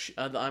a machine.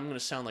 I'm gonna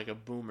sound like a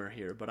boomer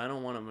here, but I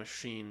don't want a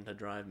machine to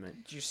drive me.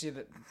 Did you see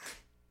the?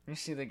 You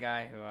see the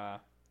guy who?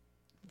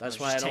 That's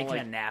why I don't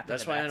like.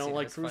 That's why I don't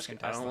like cruise.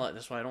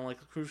 That's why I don't like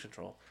the cruise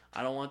control.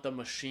 I don't want the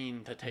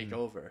machine to take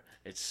over.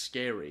 It's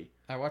scary.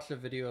 I watched a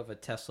video of a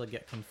Tesla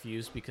get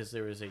confused because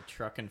there was a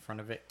truck in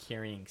front of it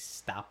carrying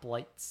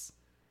stoplights,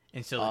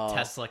 and so the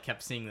Tesla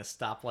kept seeing the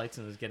stoplights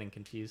and was getting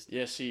confused.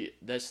 Yeah, see,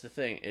 that's the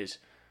thing is.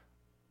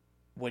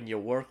 When you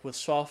work with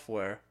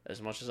software,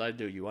 as much as I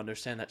do, you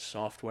understand that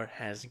software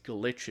has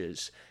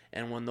glitches.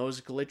 And when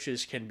those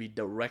glitches can be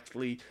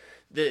directly...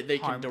 They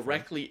can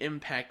directly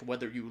impact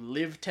whether you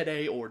live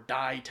today or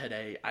die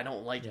today. I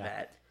don't like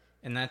that.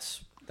 And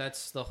that's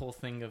the whole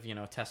thing of,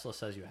 Tesla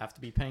says you have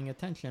to be paying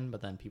attention,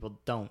 but then people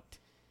don't.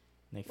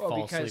 They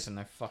fall asleep in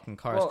their fucking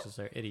cars because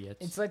they're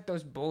idiots. It's like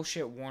those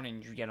bullshit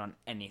warnings you get on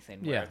anything.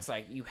 Where it's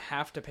like, you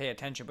have to pay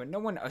attention, but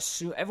everyone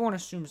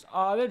assumes,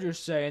 they're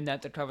just saying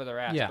that to cover their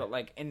ass. Yeah. But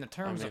like, in the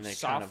terms of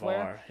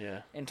software,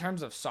 in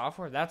terms of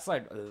software, that's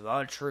like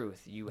the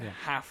truth. You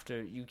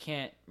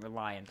can't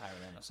rely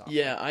entirely on the software.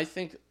 Yeah, I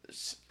think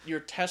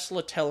your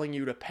Tesla telling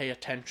you to pay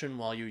attention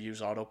while you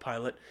use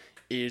autopilot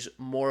is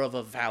more of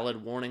a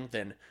valid warning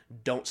than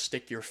don't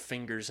stick your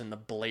fingers in the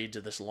blades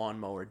of this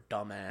lawnmower,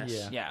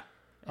 dumbass. Yeah.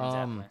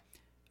 Exactly.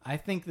 I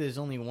think there's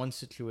only one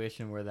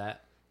situation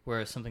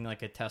where something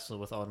like a Tesla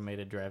with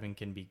automated driving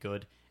can be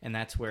good, and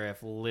that's where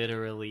if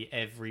literally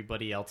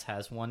everybody else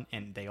has one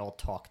and they all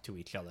talk to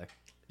each other.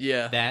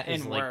 Yeah, that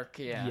is in like, work.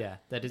 Yeah,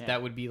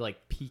 that would be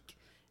like peak,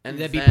 and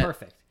that'd be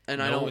perfect. And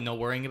no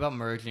worrying about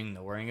merging,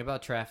 no worrying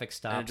about traffic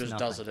stops. And it just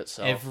does it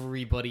itself.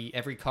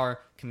 Every car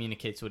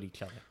communicates with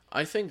each other.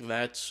 I think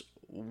that's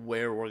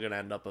where we're gonna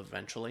end up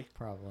eventually.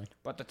 Probably.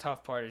 But the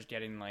tough part is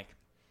getting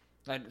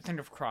think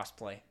of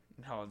crossplay.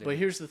 But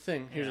here's the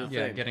thing.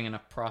 Getting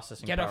enough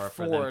processing power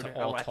for them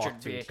to all talk to each other. Get a Ford electric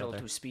vehicle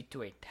to speak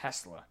to a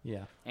Tesla.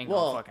 Yeah.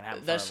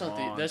 That's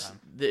something.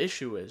 The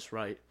issue is,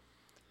 right?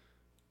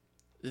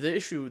 The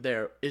issue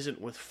there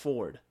isn't with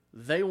Ford.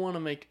 They want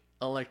to make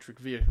electric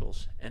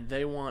vehicles, and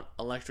they want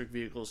electric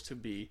vehicles to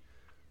be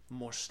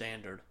more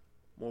standard,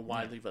 more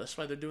widely. That's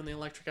why they're doing the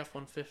electric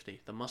F-150,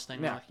 the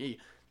Mustang Mach-E.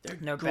 They're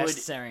good.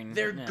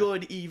 They're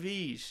good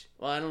EVs.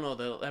 Well, I don't know.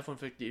 The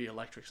F-150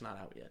 electric's not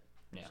out yet.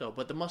 Yeah.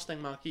 But the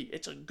Mustang Mach-E,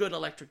 it's a good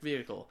electric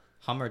vehicle.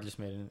 Hummer just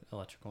made an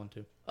electric one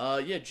too.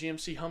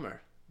 GMC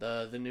Hummer,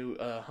 the new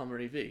Hummer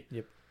EV.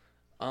 Yep.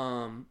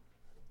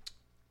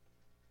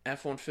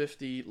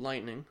 F-150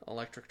 Lightning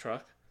electric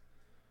truck,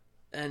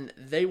 and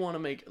they want to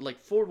make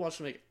Ford wants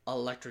to make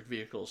electric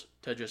vehicles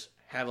to just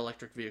have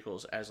electric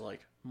vehicles as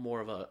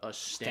more of a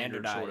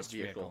standard sort of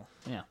vehicle.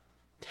 Yeah.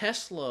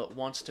 Tesla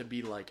wants to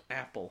be like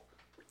Apple.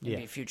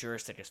 Be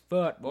futuristic as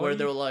fuck, boy. Where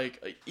they're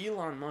like,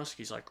 Elon Musk,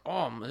 he's like,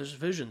 his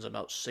vision's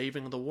about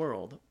saving the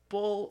world.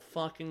 Bull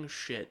fucking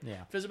shit.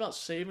 Yeah. If it's about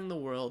saving the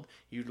world,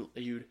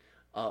 you'd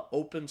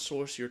open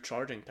source your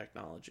charging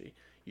technology.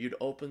 You'd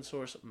open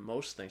source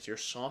most things, your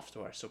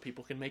software, so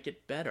people can make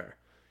it better.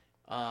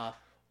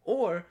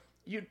 Or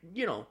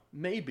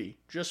maybe,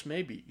 just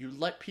maybe, you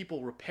let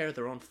people repair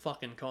their own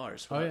fucking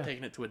cars without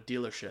taking it to a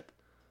dealership.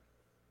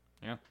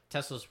 Yeah,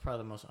 Tesla's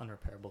probably the most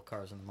unrepairable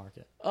cars in the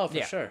market. Oh,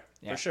 for sure,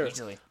 for sure.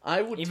 Easily.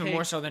 I would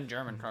more so than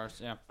German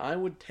cars. Yeah, I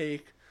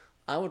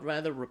would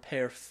rather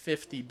repair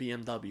 50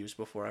 BMWs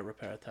before I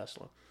repair a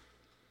Tesla.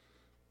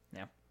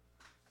 Yeah,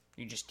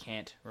 you just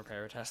can't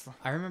repair a Tesla.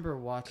 I remember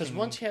watching because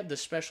once you have the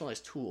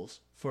specialized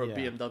tools for a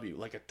BMW,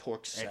 like a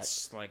torque set,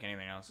 it's like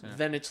anything else. Yeah.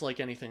 Then it's like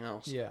anything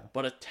else. Yeah,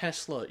 but a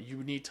Tesla,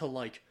 you need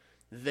to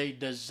they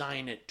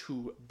design it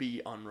to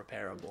be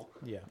unrepairable.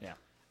 Yeah.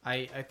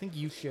 I think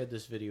you shared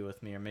this video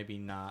with me, or maybe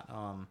not.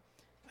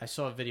 I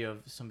saw a video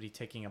of somebody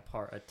taking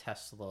apart a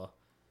Tesla,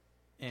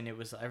 and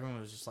everyone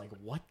was just like,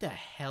 "What the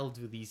hell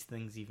do these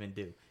things even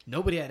do?"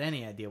 Nobody had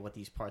any idea what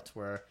these parts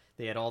were.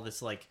 They had all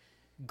this like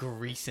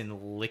grease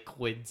and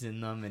liquids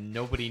in them, and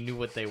nobody knew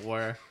what they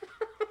were.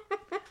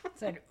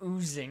 It's like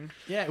oozing.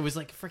 Yeah, it was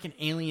like freaking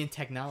alien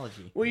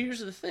technology. Well,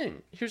 here's the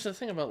thing. Here's the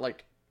thing about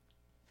like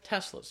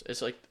Teslas.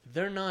 It's like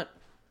they're not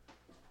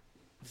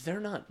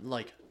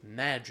like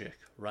magic,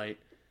 right?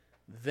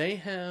 They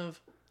have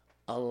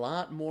a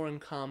lot more in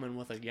common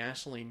with a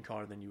gasoline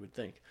car than you would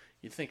think.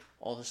 You'd think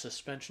all the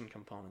suspension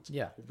components,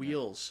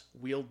 wheels,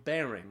 wheel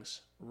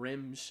bearings,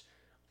 rims,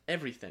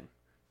 everything,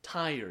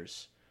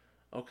 tires.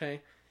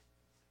 Okay,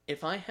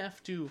 if my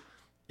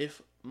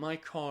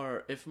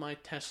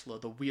Tesla,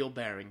 the wheel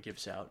bearing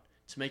gives out,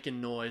 it's making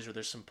noise or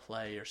there's some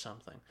play or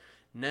something.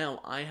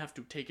 Now I have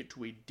to take it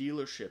to a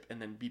dealership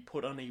and then be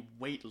put on a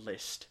wait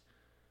list.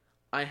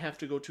 I have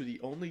to go to the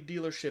only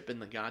dealership in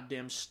the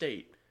goddamn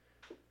state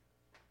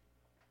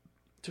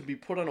to be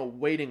put on a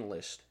waiting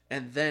list,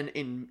 and then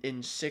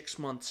in 6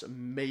 months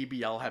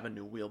maybe I'll have a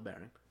new wheel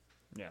bearing.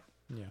 Yeah.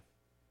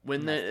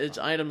 When it's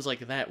items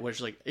like that, where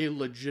it's like a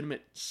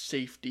legitimate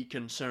safety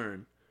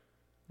concern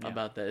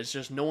about that. It's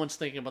just no one's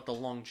thinking about the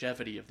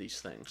longevity of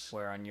these things.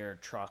 Where on your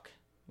truck,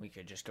 we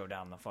could just go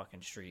down the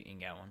fucking street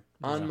and get one.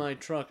 On my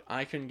truck,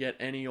 I can get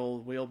any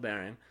old wheel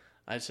bearing.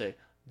 I'd say,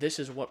 this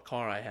is what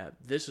car I have.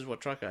 This is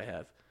what truck I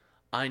have.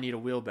 I need a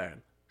wheel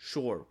bearing.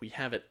 Sure, we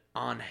have it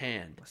on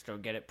hand. Let's go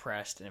get it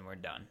pressed, and we're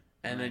done.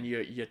 And then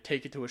you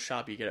take it to a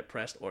shop, you get it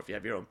pressed, or if you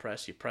have your own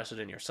press, you press it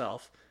in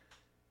yourself.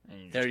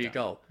 And there you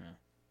go. Yeah.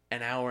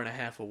 An hour and a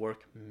half of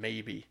work,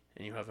 maybe,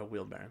 and you have a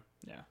wheel bearing.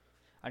 Yeah.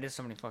 I did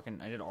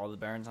all the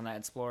bearings on that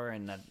Explorer,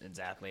 and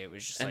it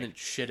was just and then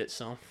shit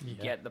itself.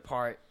 Get the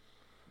part,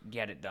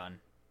 get it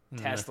done.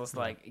 Tesla's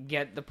like,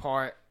 get the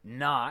part,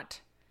 not...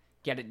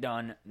 Get it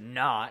done,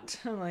 not.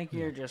 Like,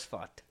 you're just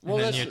fucked. Well,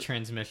 and then your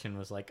transmission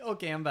was like,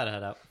 okay, I'm about to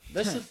head out.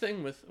 That's the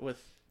thing with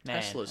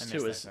Teslas,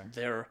 too, is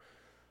they're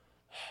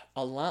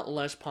a lot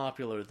less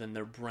popular than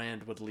their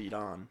brand would lead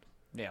on.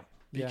 Yeah.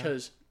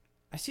 Because...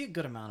 I see a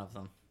good amount of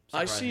them.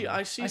 I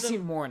see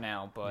more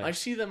now, but... I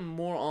see them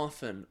more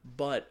often,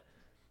 but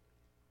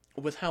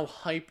with how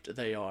hyped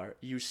they are,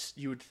 you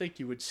would think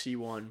you would see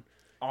one...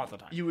 all the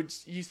time. You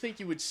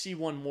think you would see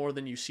one more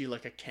than you see,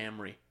 like, a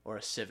Camry or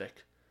a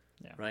Civic.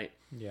 Yeah. Right?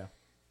 Yeah.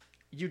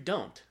 You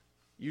don't.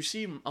 You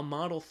see a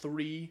Model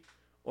 3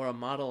 or a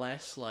Model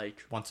S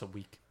like once a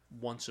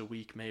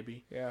week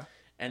maybe. Yeah.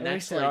 And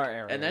that's like our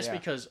area, and that's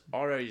because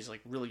our area is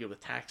like really good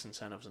with tax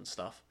incentives and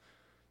stuff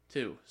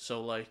too.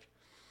 So like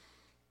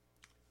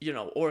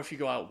or if you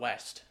go out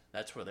west,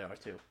 that's where they are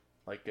too.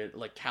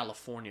 Like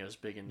California is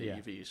big into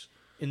EVs.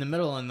 In the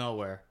middle of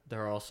nowhere, there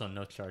are also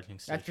no charging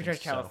stations. That's because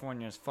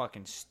California is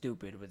fucking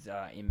stupid with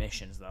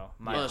emissions, though.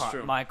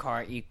 My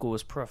car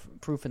equals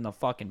proof in the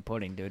fucking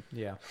pudding, dude.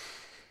 Yeah.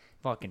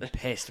 Fucking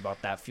pissed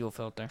about that fuel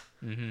filter.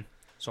 Mm-hmm.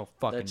 So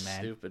fucking That's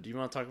mad. Stupid. Do you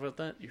want to talk about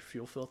that? Your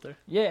fuel filter?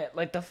 Yeah,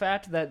 like the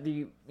fact that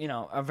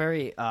a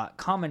very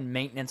common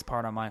maintenance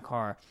part on my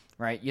car,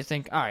 right? You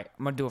think, all right,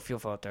 I'm going to do a fuel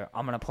filter.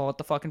 I'm going to pull out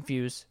the fucking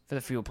fuse for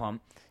the fuel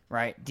pump.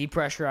 Right,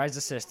 depressurize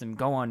the system,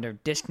 go under,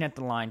 disconnect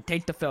the line,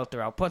 take the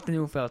filter out, put the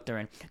new filter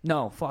in.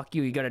 No, fuck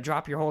you. You got to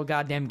drop your whole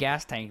goddamn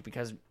gas tank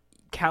because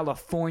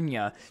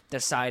California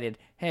decided,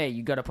 hey,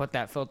 you got to put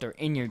that filter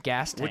in your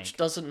gas tank. Which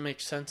doesn't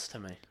make sense to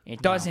me.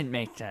 It doesn't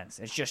make sense.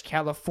 It's just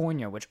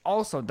California, which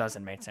also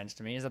doesn't make sense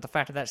to me, is that the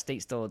fact that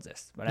state still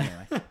exists. But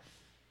anyway.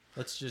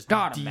 Let's just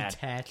detach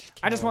California.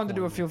 I just wanted to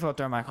do a fuel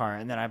filter on my car,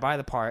 and then I buy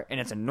the part, and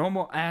it's a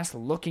normal-ass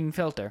looking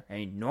filter,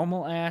 a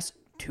normal-ass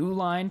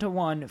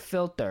 2-line-to-1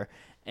 filter,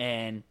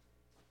 and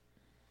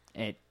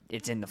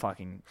it's in the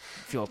fucking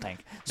fuel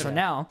tank. So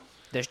now,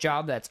 this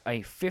job that's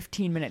a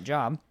 15-minute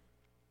job,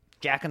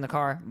 jacking the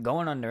car,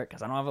 going under it,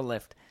 because I don't have a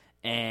lift,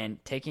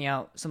 and taking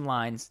out some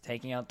lines,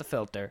 taking out the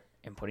filter,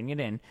 and putting it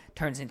in,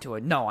 turns into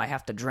I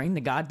have to drain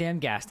the goddamn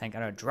gas tank, I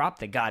gotta drop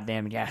the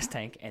goddamn gas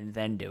tank, and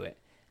then do it.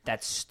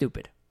 That's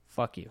stupid.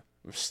 Fuck you.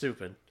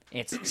 Stupid.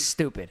 It's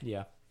stupid.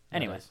 Yeah.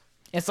 Anyways.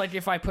 It's like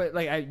if I put,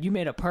 you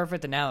made a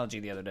perfect analogy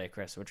the other day,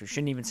 Chris, which we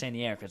shouldn't even say in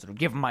the air because it'll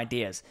give them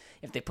ideas.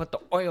 If they put the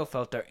oil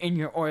filter in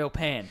your oil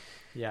pan.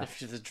 Yeah.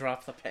 If you just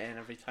drop the pan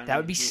every time. That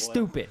would be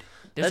stupid.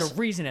 There's a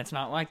reason it's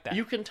not like that.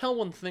 You can tell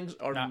when things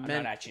are meant.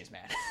 Not actually as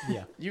mad.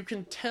 Yeah. You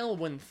can tell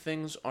when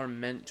things are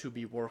meant to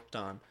be worked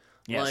on.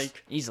 Yes,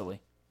 easily.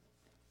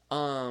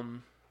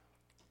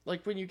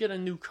 Like when you get a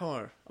new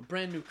car, a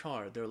brand new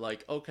car, they're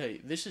like, okay,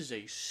 this is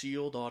a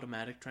sealed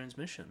automatic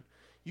transmission.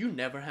 You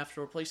never have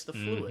to replace the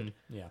fluid.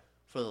 Yeah.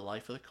 For the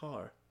life of the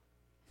car.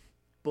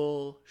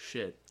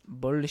 Bullshit.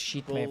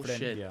 Bullshit, my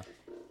friend. Yeah.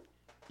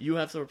 You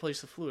have to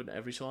replace the fluid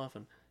every so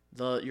often.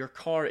 Your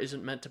car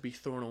isn't meant to be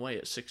thrown away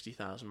at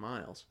 60,000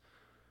 miles.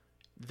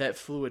 That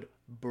fluid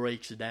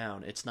breaks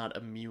down. It's not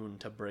immune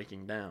to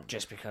breaking down.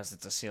 Just because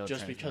it's a sealed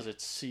transmission. Because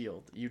it's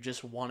sealed. You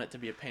just want it to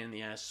be a pain in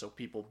the ass so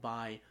people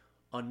buy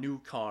a new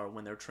car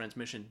when their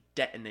transmission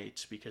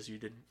detonates because you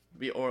didn't...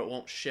 Or it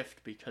won't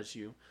shift because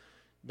you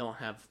don't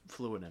have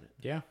fluid in it.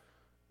 Yeah.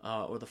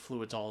 Or the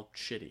fluid's all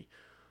shitty.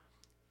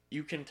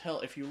 You can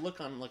tell if you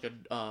look on like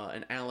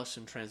an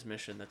Allison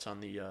transmission that's on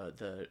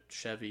the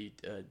Chevy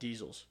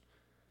diesels.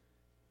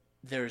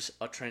 There's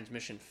a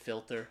transmission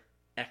filter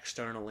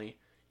externally.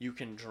 You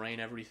can drain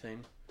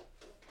everything.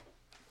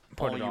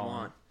 Put all it you all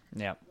want.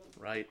 Yep.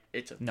 Right?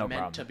 It's No meant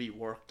problem. to be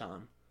worked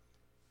on.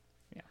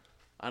 Yeah.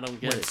 I don't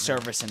get With it.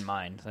 service in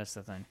mind. That's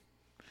the thing.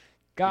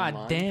 God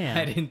mind? damn.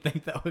 I didn't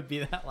think that would be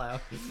that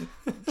loud.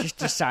 Just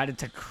decided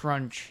to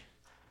crunch.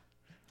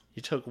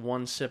 You took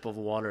one sip of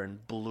water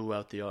and blew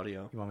out the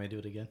audio. You want me to do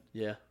it again?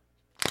 Yeah.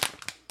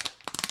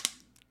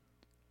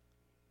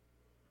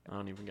 I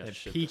don't even got It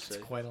shit to peaked say.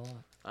 quite a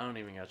lot. I don't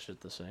even got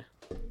shit to say.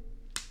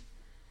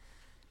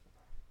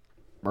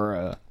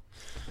 Bruh.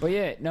 But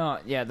yeah, no,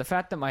 yeah, the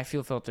fact that my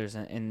fuel filters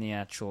in the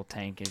actual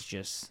tank is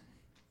just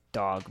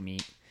dog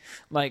meat.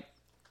 Like,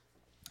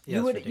 Yeah,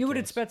 you would ridiculous.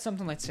 expect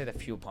something like, say, the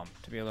fuel pump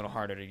to be a little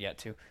harder to get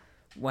to.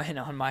 When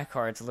on my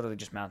car, it's literally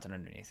just mounted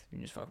underneath. You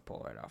can just fucking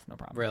pull it right off, no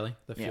problem. Really?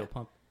 The fuel Yeah.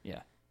 pump?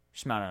 Yeah,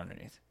 just mount it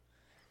underneath.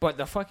 But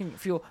the fucking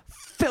fuel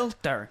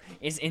filter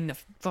is in the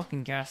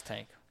fucking gas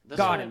tank. That's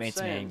God, what it I'm makes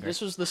me saying. angry.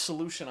 This was the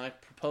solution I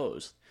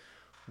proposed.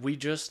 We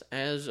just,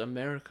 as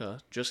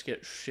America, just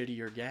get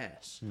shittier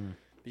gas.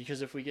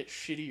 Because if we get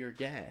shittier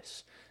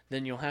gas,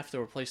 then you'll have to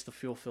replace the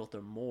fuel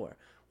filter more,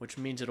 which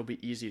means it'll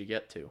be easy to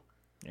get to.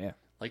 Yeah.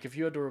 Like, if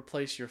you had to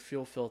replace your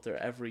fuel filter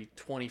every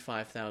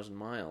 25,000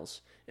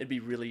 miles, it'd be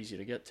really easy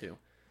to get to.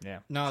 Yeah.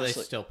 No, Just they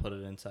like- still put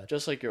it inside.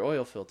 Just like your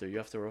oil filter, you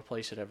have to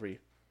replace it every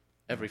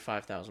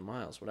 5,000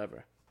 miles,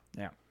 whatever.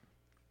 Yeah.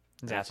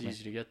 That's Exactly.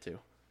 easy to get to.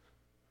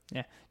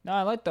 Yeah. No,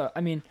 I like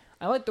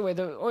the way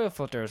the oil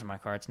filter is in my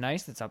car. It's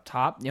nice. It's up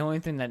top. The only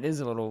thing that is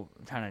a little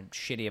kind of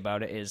shitty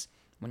about it is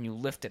when you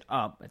lift it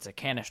up. It's a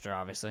canister,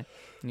 obviously.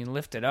 When you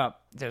lift it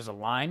up, there's a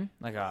line,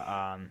 like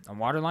a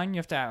water line. You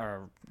have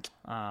to,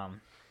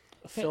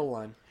 A fill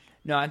line.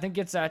 no, I think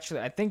it's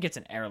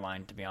an air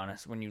line. To be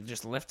honest, when you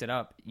just lift it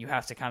up, you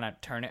have to kind of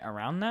turn it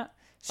around that,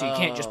 so you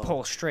can't just Oh.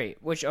 pull straight.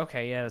 Which,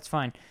 okay, yeah, that's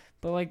fine.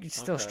 But like, it's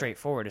still Okay.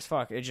 straightforward as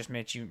fuck. It just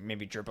makes you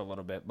maybe drip a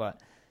little bit, but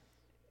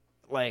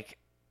like,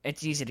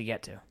 it's easy to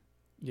get to.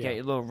 Yeah. Get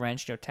your little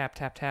wrench, go tap,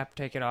 tap, tap,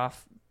 take it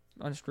off,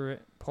 unscrew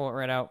it, pull it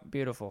right out,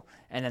 beautiful.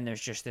 And then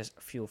there's just this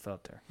fuel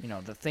filter. You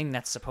know, the thing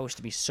that's supposed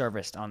to be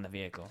serviced on the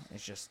vehicle.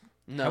 It's just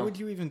No. How would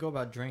you even go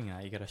about draining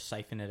that? You gotta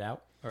siphon it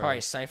out? Or...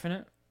 probably siphon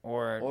it,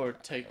 or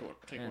take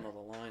one of the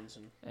lines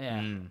and...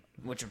 yeah,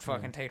 which would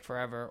fucking take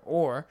forever.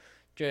 Or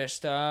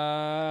just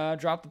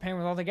drop the pan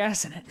with all the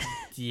gas in it.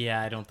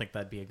 Yeah, I don't think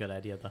that'd be a good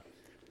idea,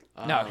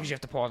 though. No, because you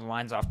have to pull all the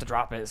lines off to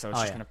drop it, so it's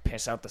just yeah. gonna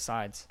piss out the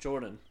sides.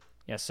 Jordan,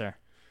 Yes, sir.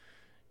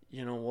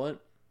 you know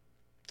what?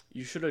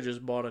 You should have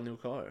just bought a new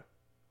car.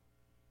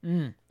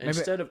 Maybe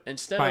Instead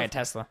buy a of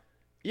Tesla.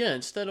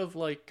 instead of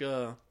like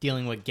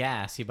Dealing with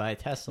gas, you buy a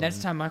Tesla.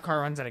 Next time my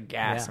car runs out of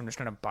gas, Yeah. I'm just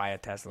gonna buy a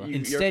Tesla. You-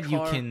 Instead, your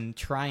car- you can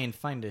try and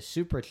find a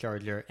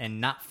supercharger and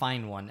not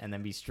find one and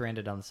then be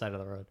stranded on the side of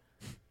the road.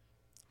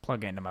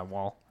 Plug it into my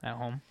wall at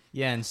home.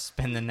 Yeah, and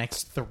spend the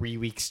next 3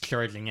 weeks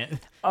charging it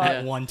Yeah.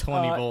 at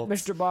 120 volts.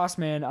 Mr.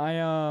 Bossman,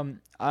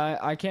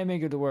 I can't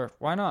make it to work.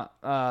 Why not?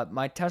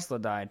 My Tesla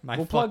died. My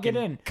we'll plug it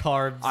fucking in.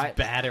 car's I-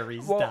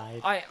 batteries Well,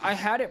 died. I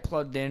had it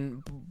plugged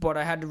in, but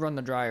I had to run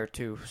the dryer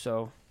too.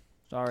 So,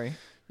 sorry.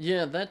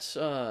 yeah, that's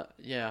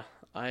yeah.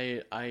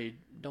 I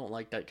don't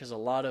like that because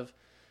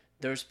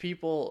there's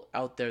people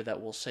out there that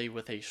will say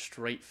with a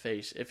straight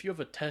face, if you have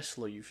a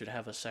Tesla, you should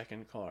have a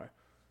second car.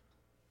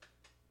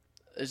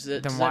 Does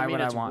Then that why mean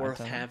would I it's want a worth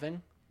Tesla?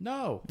 having?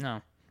 No.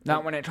 No,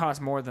 not when it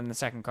costs more than the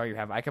second car you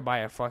have. I could buy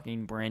a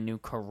fucking brand new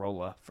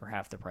Corolla for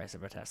half the price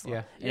of a Tesla.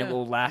 Yeah. And it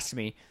will last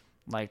me.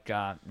 Like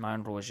my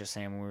uncle was just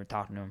saying when we were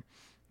talking to him,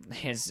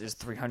 his is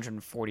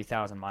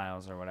 340,000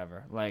 miles or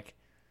whatever. Like,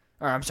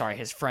 or I'm sorry,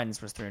 his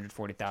friend's was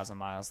 340,000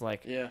 miles.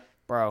 Like, Yeah.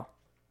 bro,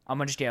 I'm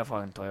gonna just get a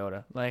fucking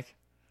Toyota. Like,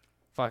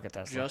 fuck a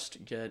Tesla.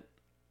 Just get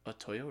a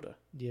Toyota.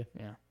 Yeah.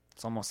 Yeah,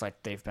 it's almost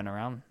like they've been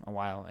around a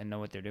while and know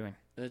what they're doing,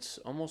 It's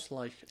almost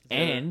like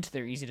and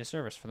they're easy to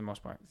service for the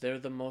most part. they're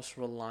the most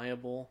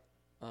reliable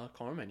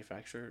car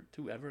manufacturer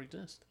to ever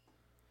exist.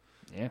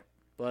 Yeah.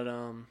 But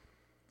I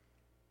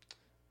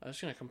was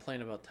gonna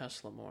complain about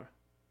Tesla more.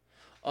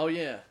 Oh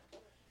yeah,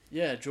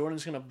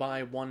 Jordan's gonna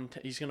buy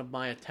he's gonna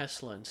buy a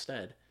Tesla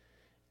instead.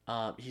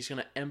 He's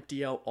gonna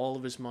empty out all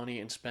of his money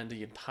and spend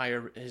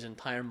his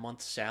entire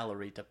month's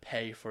salary to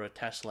pay for a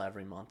Tesla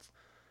every month.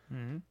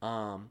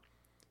 Mm-hmm.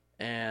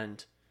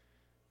 And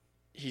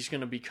he's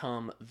gonna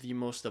become the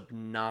most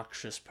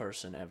obnoxious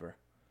person ever.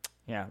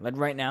 Yeah, like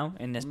right now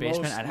in this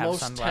basement, I'd have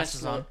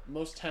sunglasses on.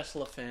 Most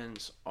Tesla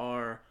fans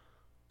are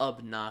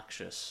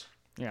obnoxious.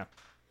 Yeah.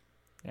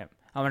 Yep.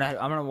 I'm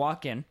gonna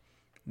walk in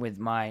with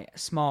my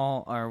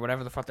small or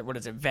whatever the fuck what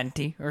is it,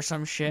 venti or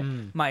some shit.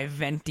 My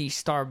venti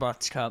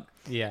Starbucks cup.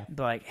 Yeah.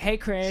 Be like, hey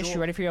Chris, you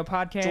ready for your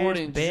podcast?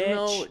 Jordan, bitch? do you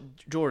know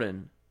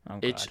Jordan? Oh,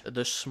 It's God.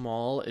 the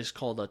small is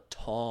called a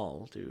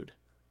tall, dude.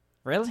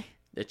 Really?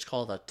 It's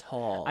called a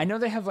tall. I know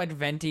they have like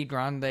venti,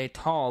 grande,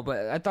 tall,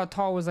 but I thought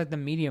tall was like the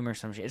medium or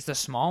some shit. It's the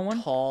small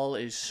one. Tall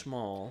is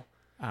small.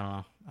 I don't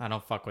know. I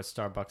don't fuck with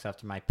Starbucks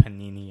after my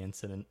panini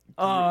incident.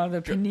 Oh,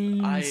 the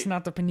panines,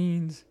 not the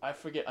panines. I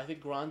forget. I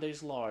think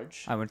Grande's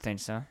large. I would think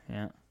so,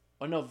 yeah.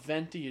 Oh, no,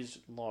 Venti is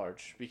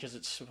large because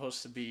it's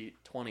supposed to be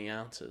 20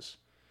 ounces.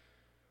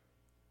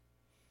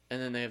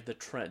 And then they have the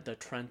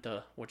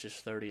Trenta, which is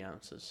 30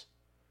 ounces.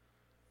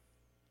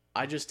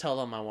 I just tell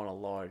them I want a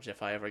large.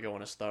 If I ever go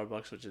in a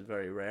Starbucks, which is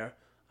very rare,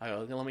 I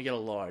go, let me get a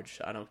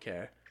large. I don't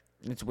care.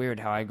 It's weird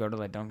how I go to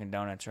like Dunkin'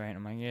 Donuts, right?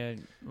 I'm like, yeah,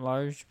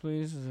 large,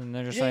 please, and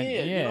they're just yeah.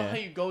 You know how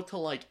you go to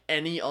like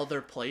any other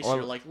place,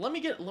 you're like, let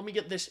me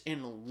get this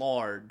in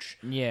large.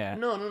 Yeah.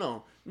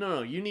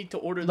 No. You need to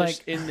order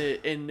this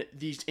in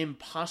these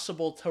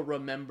impossible to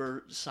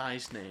remember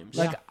size names.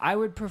 Like I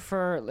would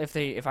prefer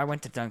if I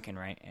went to Dunkin',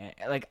 right?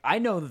 Like I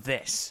know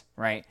this,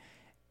 right?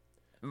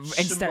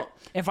 Instead,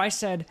 if I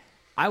said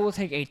I will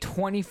take a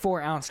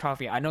 24-ounce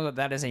coffee, I know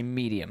that is a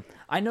medium.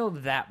 I know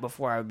that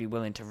before I would be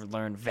willing to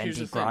learn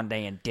Venti, Grande,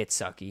 and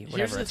Ditsuki,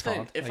 whatever it's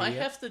called. If I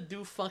have to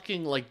do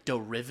fucking like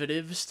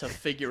derivatives to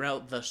figure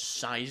out the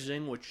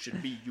sizing, which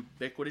should be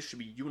ubiquitous, should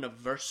be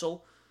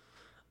universal,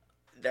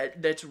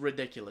 that's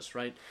ridiculous,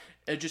 right?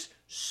 Just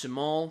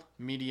small,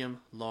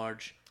 medium,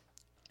 large,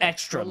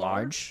 extra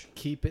large.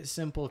 Keep it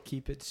simple,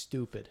 keep it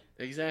stupid.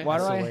 Exactly.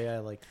 That's the way I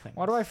like things.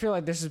 Why do I feel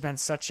like this has been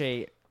such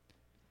a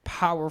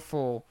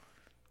powerful,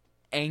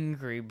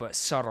 angry but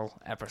subtle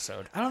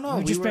episode? I don't know.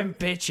 We've just been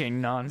bitching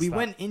nonstop. We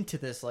went into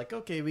this like,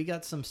 okay, we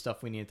got some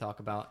stuff we need to talk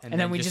about, and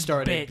then we just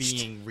started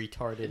being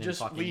retarded and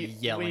fucking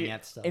yelling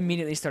at stuff.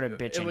 Immediately started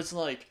bitching. It was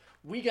like,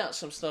 we got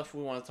some stuff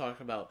we want to talk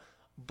about,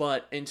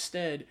 but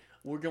instead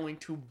we're going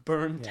to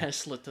burn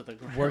Tesla to the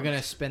ground. We're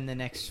gonna spend the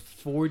next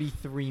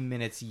 43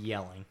 minutes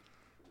yelling.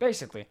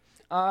 Basically,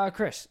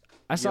 Chris,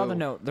 I saw the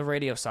note, the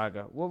radio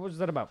saga. What was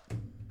that about?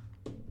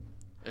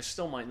 It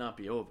still might not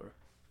be over,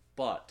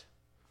 but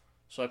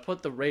so I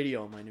put the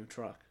radio in my new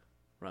truck,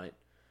 right?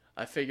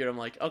 I figured, I'm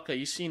like, okay,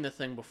 you've seen the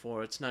thing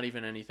before. It's not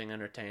even anything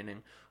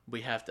entertaining.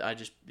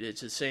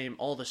 It's the same,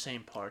 all the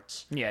same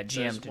parts. Yeah,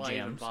 GM to GM. Why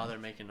even bother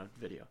making a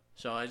video?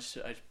 So I just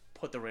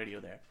put the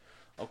radio there.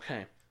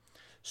 Okay,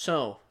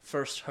 so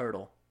first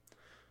hurdle.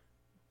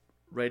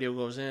 Radio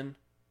goes in,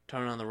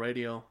 turn on the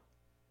radio,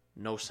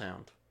 no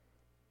sound.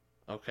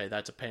 Okay,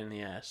 that's a pain in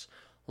the ass.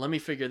 Let me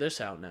figure this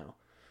out now.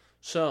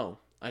 So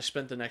I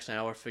spent the next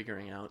hour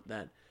figuring out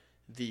that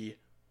the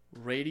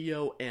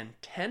radio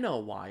antenna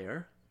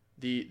wire,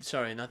 the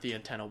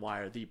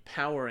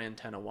power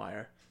antenna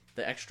wire,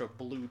 the extra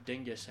blue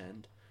dingus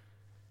end,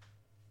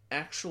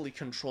 actually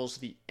controls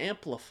the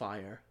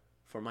amplifier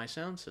for my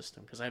sound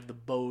system, because I have the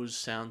Bose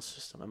sound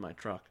system in my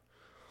truck.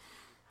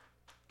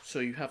 So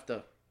you have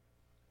to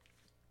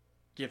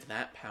give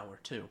that power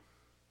too.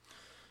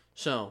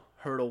 So,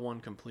 hurdle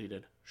 1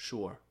 completed.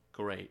 Sure,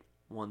 great,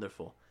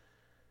 wonderful.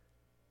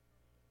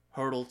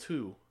 Hurdle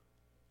 2.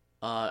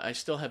 I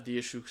still have the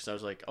issue because I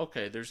was like,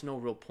 okay, there's no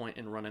real point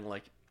in running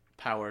like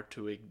power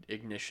to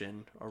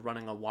ignition or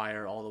running a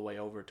wire all the way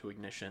over to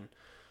ignition.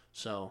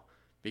 So,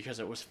 because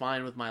it was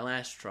fine with my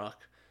last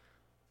truck,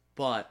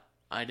 but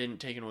I didn't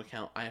take into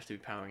account I have to be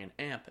powering an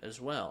amp as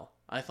well.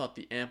 I thought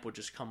the amp would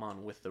just come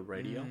on with the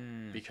radio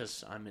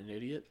because I'm an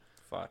idiot.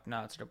 Fuck,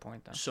 no, that's a good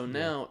point then. So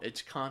now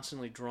it's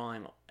constantly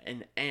drawing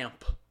an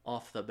amp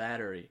off the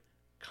battery,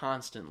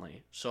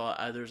 constantly. So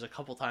there's a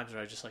couple times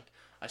where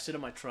I sit in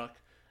my truck,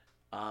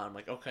 I'm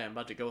like, okay, I'm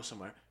about to go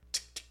somewhere.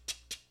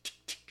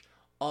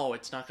 Oh,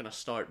 it's not going to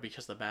start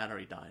because the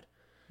battery died.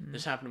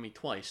 This happened to me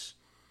twice.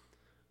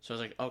 So I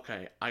was like,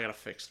 okay, I got to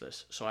fix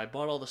this. So I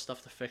bought all the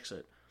stuff to fix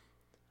it.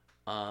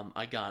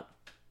 I got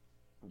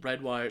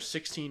red wire,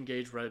 16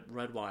 gauge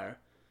red wire,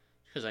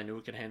 because I knew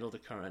it could handle the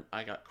current.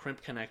 I got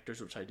crimp connectors,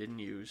 which I didn't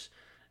use.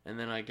 And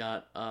then I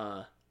got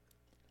a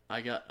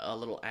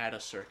little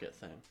ADA circuit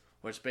thing,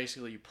 where it's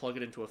basically you plug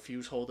it into a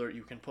fuse holder,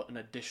 you can put an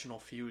additional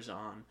fuse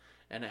on,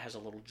 and it has a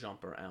little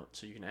jumper out,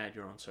 so you can add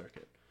your own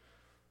circuit.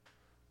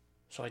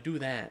 So I do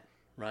that,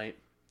 right?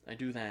 I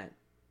do that.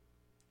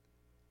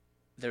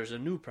 There's a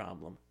new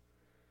problem.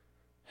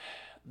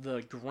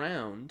 The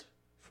ground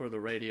for the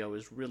radio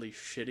is really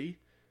shitty,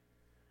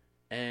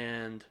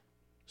 and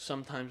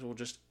sometimes will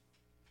just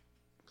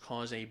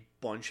cause a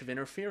bunch of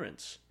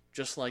interference,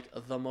 just like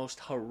the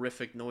most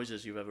horrific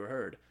noises you've ever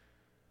heard.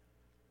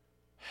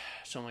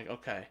 So I'm like,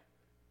 okay,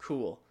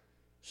 cool.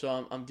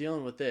 So I'm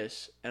dealing with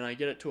this, and I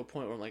get it to a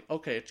point where I'm like,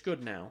 okay, it's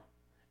good now.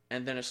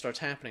 And then it starts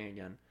happening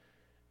again.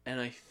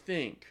 And I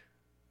think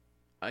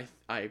I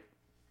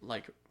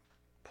like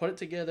put it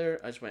together.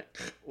 I just went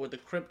with the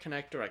crimp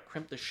connector. I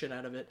crimped the shit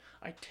out of it.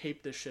 I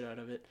taped the shit out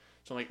of it.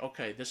 So I'm like,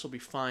 okay, this will be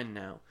fine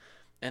now.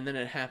 And then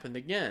it happened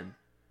again.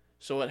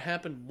 So it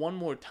happened one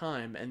more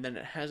time, and then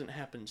it hasn't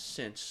happened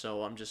since.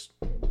 So I'm just,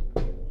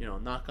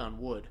 knock on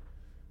wood,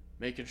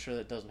 making sure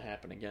that doesn't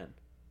happen again.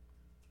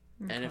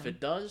 Okay. And if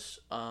it does,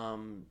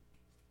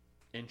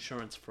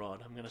 insurance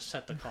fraud. I'm going to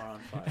set the car on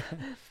fire.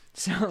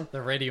 So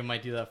the radio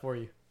might do that for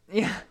you.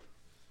 Yeah.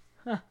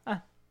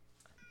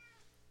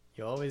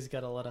 You always got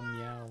to let him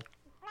meow.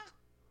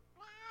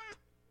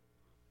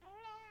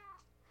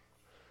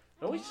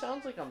 It always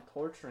sounds like I'm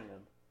torturing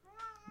him.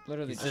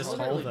 Literally just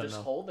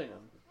holding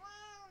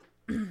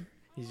him.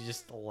 He's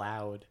just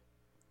loud.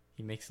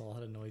 He makes a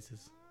lot of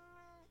noises.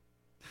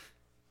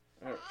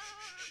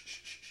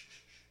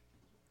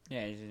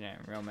 Yeah, he's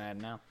real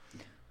mad now.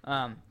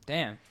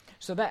 Damn.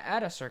 So that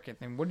ADA circuit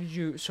thing, what did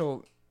you...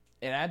 So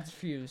it adds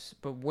fuse,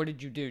 but what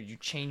did you do? You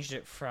changed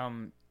it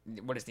from...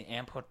 What is the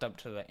amp hooked up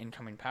to the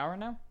incoming power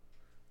now?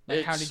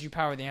 Like, how did you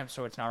power the amp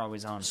so it's not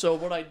always on? So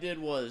what I did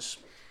was...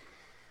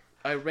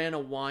 I ran a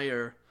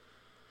wire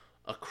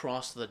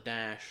across the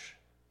dash,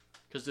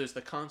 because there's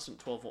the constant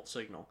 12-volt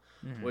signal,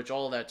 which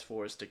all that's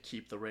for is to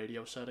keep the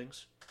radio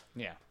settings.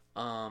 Yeah.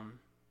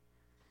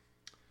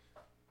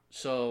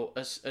 So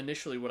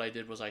initially what I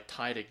did was I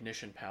tied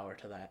ignition power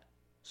to that,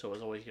 so it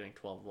was always getting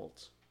 12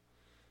 volts.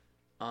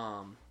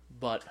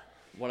 But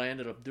what I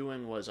ended up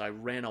doing was I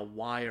ran a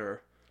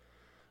wire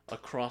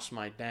across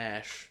my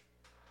dash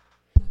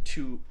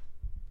to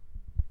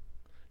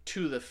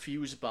the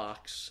fuse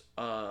box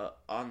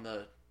on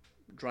the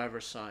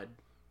driver's side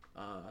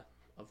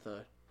of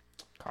the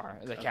car,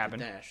 the cabin.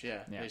 The dash,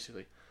 yeah,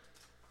 basically.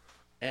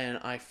 And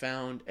I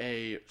found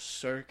a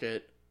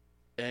circuit,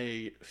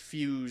 a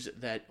fuse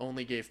that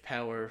only gave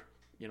power,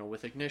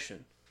 with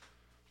ignition.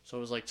 So it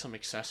was like some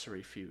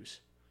accessory fuse.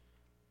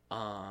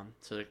 So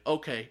like,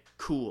 okay,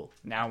 cool.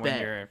 Now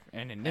when you're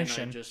in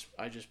ignition, and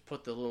I just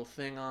put the little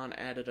thing on,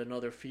 added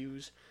another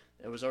fuse.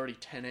 It was already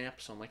 10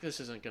 amps. So I'm like, this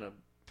isn't gonna.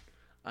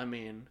 I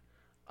mean,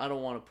 I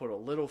don't want to put a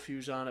little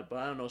fuse on it, but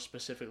I don't know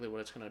specifically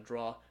what it's gonna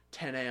draw.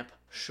 10 amp,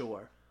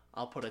 sure.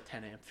 I'll put a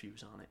 10 amp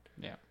fuse on it.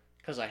 Yeah.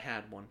 Because I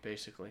had one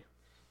basically,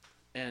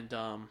 and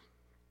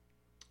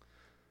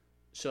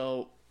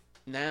so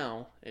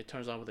now it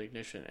turns on with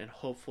ignition, and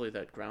hopefully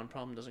that ground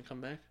problem doesn't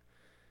come back.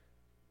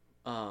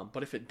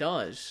 But if it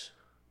does,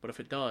 what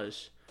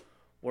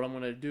I'm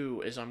gonna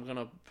do is I'm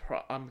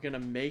gonna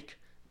make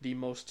the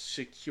most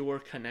secure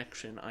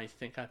connection I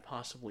think I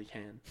possibly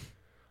can.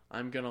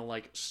 I'm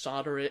gonna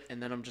solder it,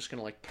 and then I'm just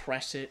gonna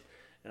press it,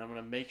 and I'm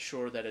gonna make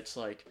sure that it's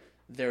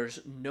there's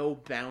no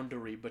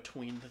boundary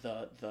between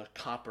the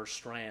copper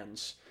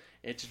strands.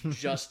 It's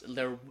just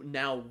they're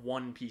now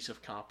one piece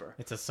of copper.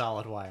 It's a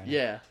solid wire.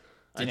 Yeah.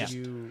 Did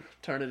you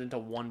turn it into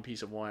one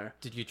piece of wire?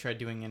 Did you try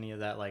doing any of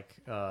that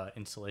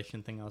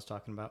insulation thing I was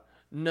talking about?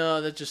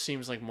 No, that just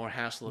seems like more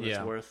hassle than it's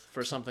worth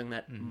for something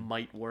that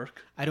might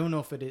work. I don't know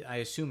if it is. I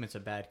assume it's a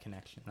bad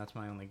connection. That's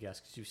my only guess,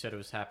 because you said it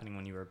was happening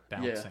when you were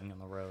bouncing on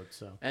the road.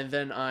 So. And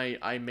then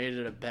I made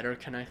it a better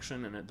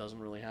connection, and it doesn't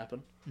really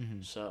happen.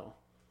 Mm-hmm. So.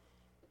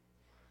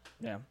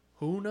 Yeah.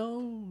 Who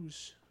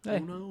knows? Hey,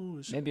 who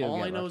knows? Maybe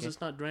all I know is it's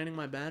not draining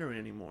my battery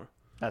anymore.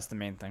 That's the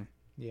main thing.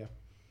 Yeah.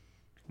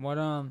 What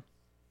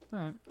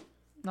alright.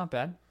 Not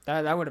bad.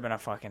 That would have been a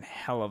fucking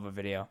hell of a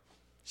video.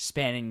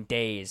 Spanning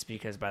days,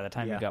 because by the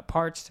time you got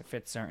parts to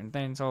fit certain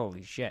things,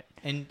 holy shit.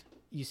 And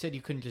you said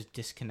you couldn't just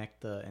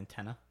disconnect the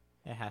antenna?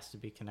 It has to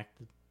be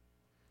connected.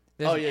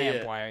 There's an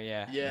amp wire,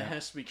 yeah. Yeah, it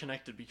has to be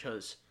connected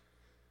because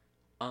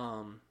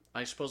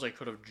I suppose I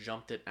could have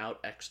jumped it out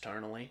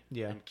externally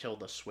and killed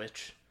the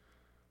switch.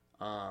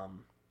 I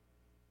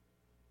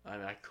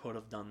could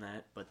have done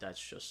that, but that's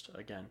just,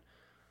 again,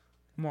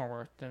 more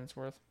work than it's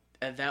worth.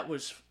 And that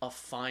was a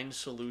fine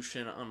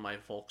solution on my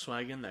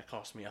Volkswagen that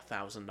cost me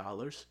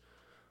 $1,000,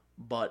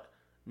 but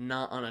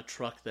not on a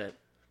truck that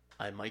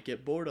I might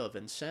get bored of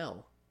and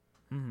sell,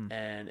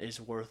 and is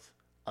worth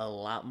a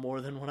lot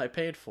more than what I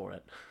paid for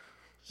it.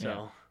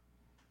 So,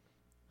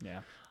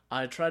 yeah.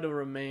 I try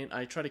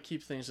to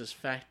keep things as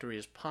factory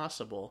as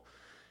possible,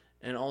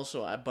 and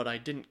also, but I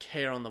didn't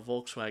care on the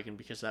Volkswagen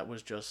because that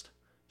was just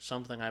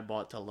something I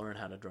bought to learn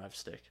how to drive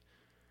stick,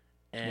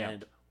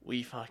 and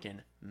we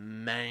fucking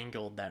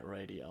mangled that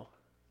radio.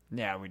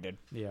 Yeah, we did.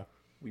 Yeah.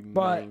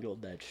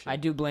 Mangled that shit. I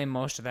do blame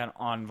most of that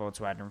on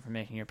Volkswagen for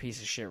making a piece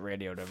of shit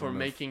radio to remove.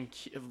 Making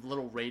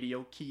little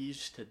radio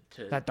keys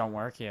to... That don't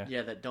work, yeah.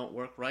 Yeah, that don't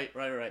work. Right.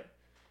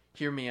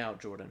 Hear me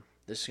out, Jordan.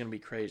 This is going to be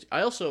crazy.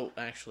 I also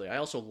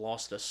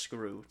lost a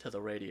screw to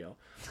the radio.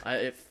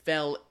 It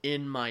fell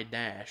in my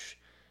dash,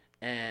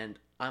 and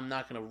I'm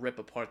not going to rip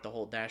apart the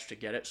whole dash to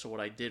get it, so what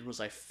I did was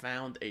I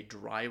found a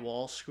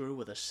drywall screw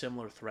with a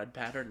similar thread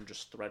pattern and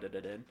just threaded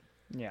it in.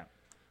 Yeah.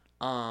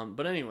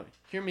 But anyway,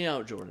 hear me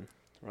out, Jordan,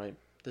 right?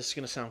 This is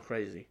going to sound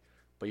crazy,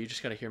 but you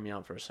just got to hear me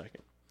out for a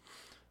second.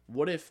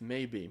 What if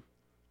maybe,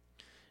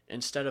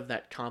 instead of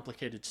that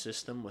complicated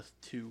system with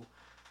two,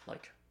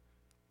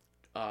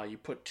 you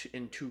put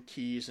in two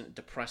keys and it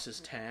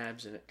depresses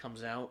tabs and it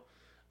comes out,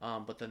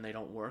 but then they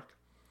don't work?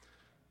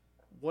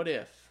 What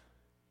if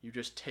you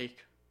just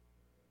take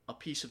a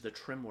piece of the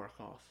trim work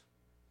off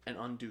and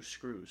undo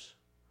screws?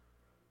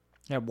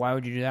 Yeah, why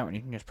would you do that when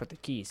you can just put the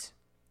keys?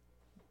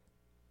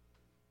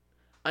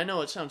 I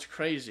know it sounds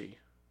crazy,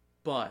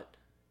 but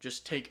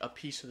just take a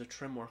piece of the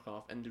trim work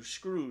off and do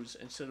screws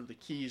instead of the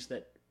keys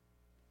that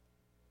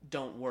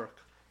don't work.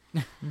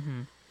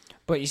 Mm-hmm.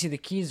 But you see, the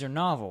keys are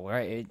novel,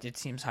 right? It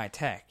seems high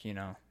tech, you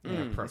know.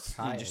 You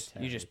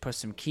just put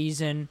some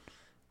keys in,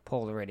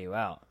 pull the radio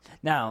out.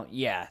 Now,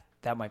 yeah,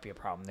 that might be a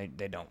problem.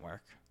 They don't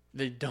work.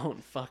 They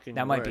don't fucking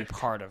That work. might be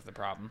part of the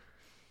problem.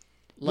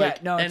 Like,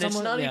 yeah, no,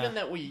 it's not even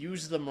that we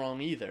use them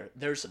wrong either.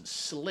 There's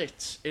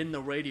slits in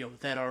the radio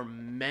that are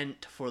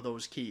meant for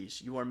those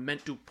keys. You are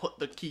meant to put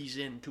the keys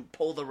in to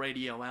pull the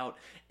radio out,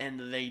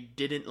 and they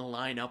didn't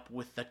line up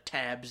with the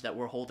tabs that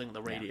were holding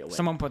the radio in.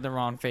 Someone put the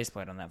wrong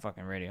faceplate on that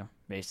fucking radio,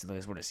 basically,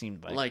 is what it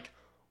seemed like. Like,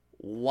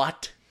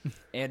 what?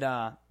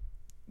 Yeah,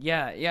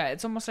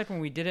 it's almost like when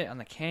we did it on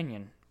the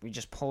Canyon. We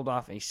just pulled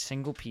off a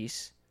single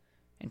piece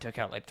and took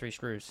out like 3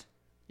 screws.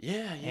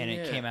 Yeah, and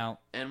it came out.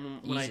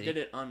 And when I did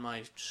it on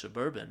my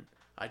Suburban,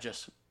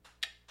 it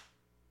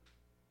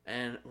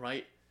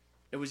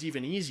was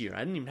even easier. I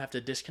didn't even have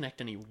to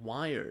disconnect any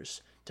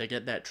wires to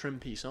get that trim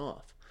piece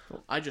off.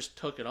 I just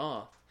took it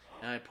off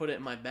and I put it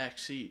in my back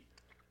seat.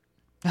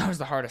 That was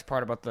the hardest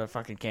part about the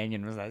fucking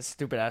Canyon, was that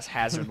stupid ass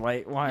hazard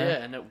light wire. Yeah,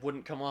 and it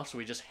wouldn't come off, so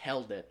we just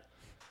held it.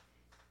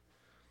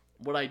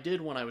 What I did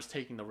when I was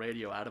taking the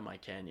radio out of my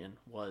Canyon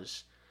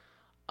was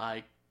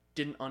I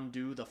didn't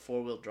undo the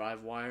 4-wheel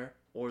drive wire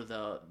or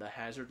the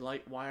hazard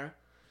light wire.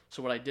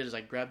 So what I did is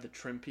I grabbed the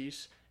trim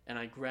piece and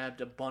I grabbed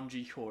a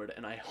bungee cord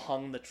and I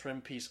hung the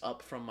trim piece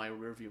up from my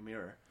rearview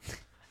mirror.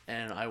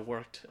 And I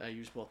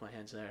used both my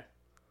hands there.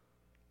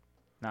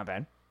 Not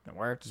bad. It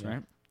works,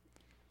 right?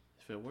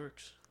 If it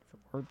works. If it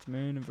works,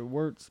 man, if it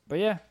works. But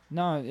yeah,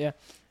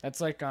 that's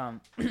like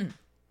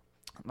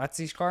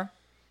Letsy's car.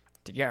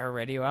 To get her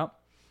radio out,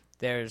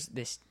 there's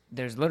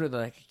literally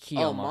like a key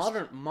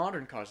almost.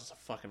 Modern cars is a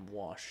fucking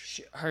wash.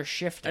 Her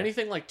shifter.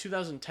 Anything like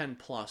 2010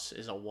 plus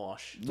is a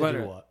wash.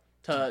 Literally. What?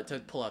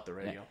 To pull out the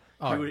radio.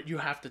 Yeah. You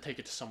have to take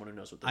it to someone who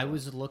knows what they're doing. I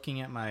was looking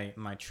at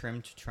my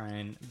trim to try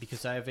and...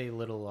 Because I have a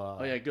little...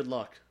 good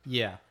luck.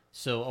 Yeah.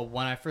 So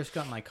when I first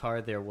got my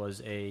car, there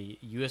was a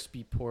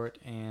USB port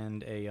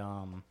and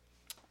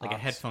a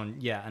headphone...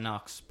 Yeah, an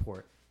aux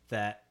port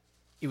that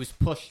it was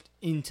pushed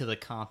into the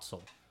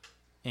console.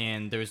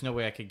 And there was no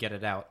way I could get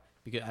it out.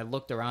 Because I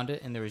looked around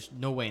it, and there was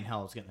no way in hell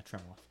I was getting the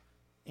trim off.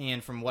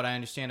 And from what I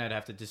understand, I'd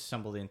have to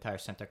disassemble the entire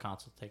center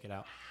console to take it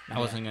out. I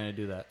wasn't going to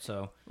do that,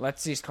 so...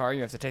 Letsy's car,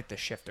 you have to take the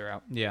shifter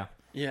out. Yeah.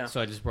 Yeah.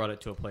 So I just brought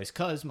it to a place,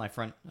 because my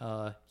front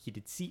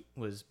heated seat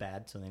was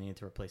bad, so they needed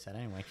to replace that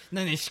anyway. And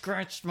then they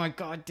scratched my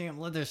goddamn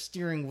leather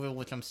steering wheel,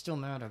 which I'm still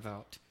mad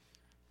about.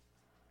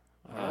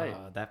 Right.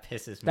 That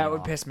pisses me off. That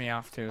would piss me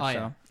off, too,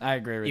 so I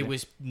agree with you. It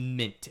was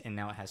mint, and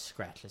now it has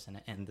scratches in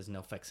it, and there's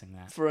no fixing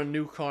that. For a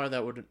new car,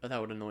 that would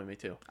annoy me,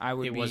 too.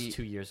 It was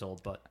 2 years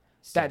old, but...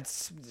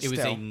 It was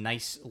a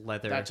nice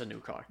leather... That's a new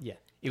car. Yeah.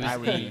 It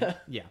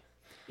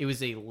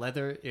was a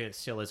leather... It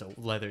still is a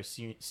leather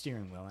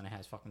steering wheel, and it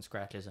has fucking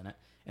scratches in it.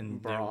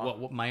 And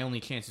what my only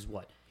chance is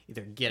what?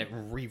 Either get it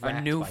re-wrapped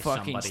a new by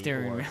fucking somebody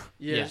steering or... wheel.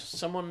 Yeah,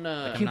 someone...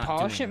 Can you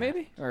polish it,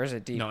 maybe? Or is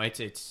it deep? No,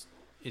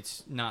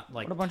 it's not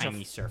like what a bunch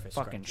tiny of surface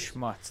fucking scratches.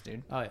 schmutz,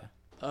 dude. Oh,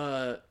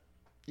 yeah.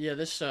 Yeah,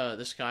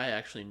 this guy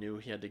actually knew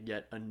he had to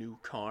get a new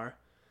car.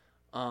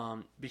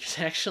 Because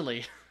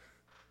actually,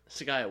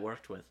 this guy I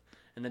worked with,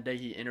 and the day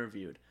he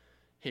interviewed,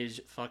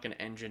 his fucking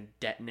engine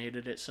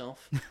detonated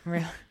itself.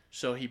 Really?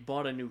 So he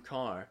bought a new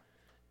car,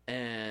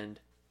 and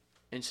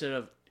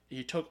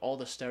he took all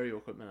the stereo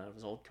equipment out of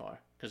his old car,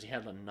 because he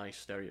had a nice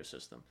stereo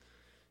system.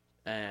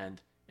 And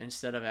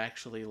instead of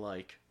actually,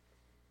 like,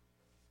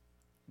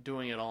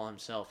 doing it all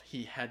himself,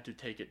 he had to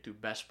take it to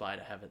Best Buy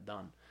to have it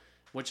done.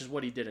 Which is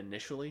what he did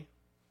initially,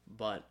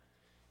 but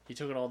he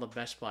took it all to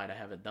Best Buy to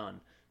have it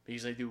done.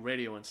 Because they do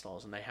radio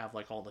installs, and they have,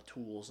 like, all the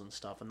tools and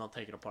stuff, and they'll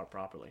take it apart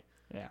properly.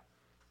 Yeah.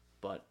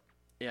 But,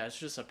 yeah, it's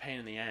just a pain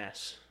in the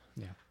ass.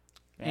 Yeah.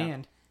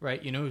 And,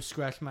 right, you know who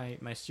scratched my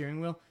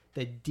steering wheel?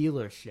 The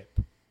dealership.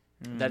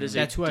 That's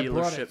a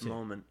dealership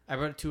moment. I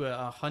brought it to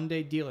a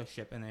Hyundai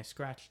dealership, and they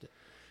scratched it.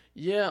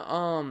 Yeah,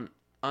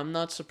 I'm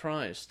not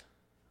surprised.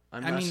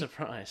 I'm not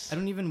surprised. I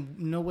don't even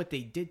know what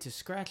they did to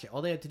scratch it.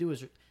 All they had to do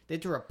was they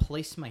had to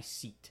replace my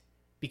seat.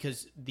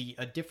 Because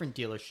a different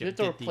dealership... You have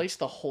to replace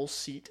the whole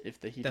seat if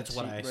the heated seat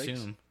breaks? That's what I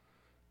assume.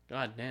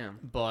 God damn.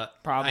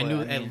 But probably, I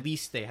knew at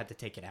least they had to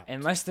take it out.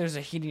 Unless there's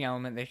a heating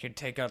element, they could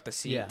take out the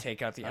seat,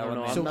 take out the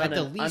element. So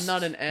I'm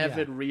not an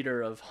avid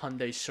reader of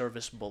Hyundai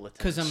service bulletins.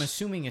 Because I'm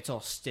assuming it's all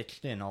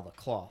stitched in, all the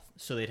cloth.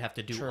 So they'd have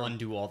to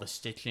undo all the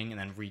stitching and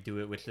then redo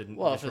it, which didn't...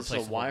 Well, if it's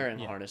the wiring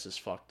harness is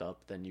fucked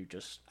up, then you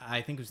just... I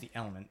think it was the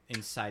element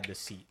inside the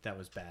seat that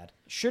was bad.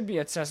 Should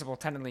be accessible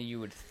technically, you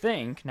would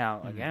think.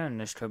 Now, again,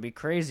 this could be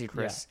crazy,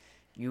 Chris. Yeah.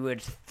 You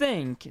would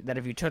think that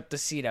if you took the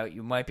seat out,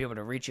 you might be able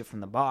to reach it from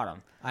the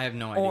bottom. I have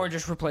no idea. Or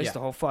just replace the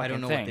whole fucking thing.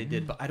 I don't know what they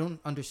did, but I don't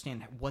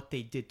understand what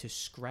they did to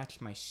scratch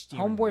my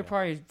steering wheel.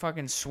 Probably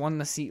fucking swung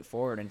the seat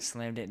forward and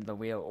slammed it into the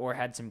wheel, or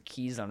had some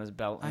keys on his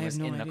belt and was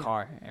in the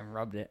car and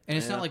rubbed it. And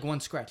it's not like one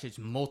scratch, it's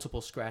multiple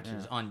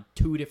scratches on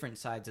 2 different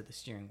sides of the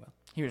steering wheel.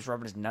 He was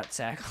rubbing his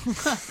nutsack.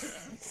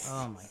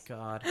 Oh my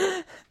god.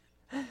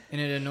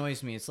 And it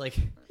annoys me. It's like...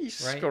 He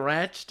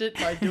scratched it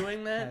by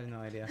doing that? I have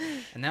no idea.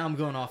 And now I'm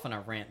going off on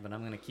a rant, but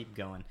I'm going to keep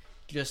going.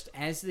 Just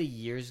as the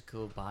years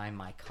go by,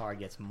 my car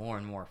gets more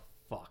and more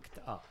fucked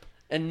up.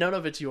 And none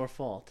of it's your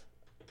fault.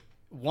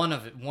 One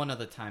of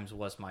the times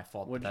was my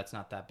fault, but that's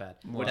not that bad.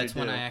 That's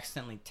when I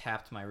accidentally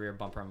tapped my rear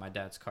bumper on my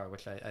dad's car,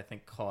 which I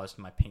think caused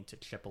my paint to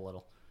chip a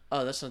little.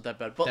 Oh, that's not that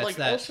bad. But that's like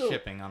that also,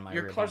 shipping on my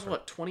your rear car's bumper.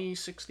 what,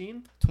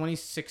 2016?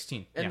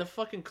 2016. And yeah. the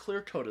fucking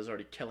clear coat is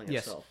already killing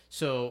itself.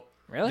 So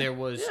Really? there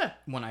was Yeah.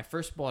 when I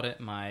first bought it.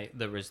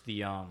 There was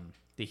the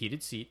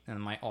heated seat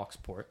and my aux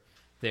port.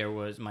 There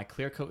was my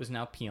clear coat was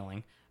now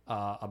peeling.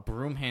 A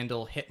broom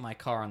handle hit my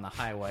car on the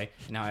highway.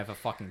 And now I have a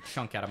fucking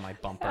chunk out of my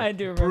bumper. I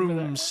do remember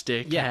that.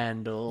 Broomstick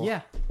handle.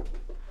 Yeah.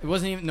 It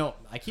wasn't even... No,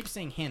 I keep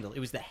saying handle. It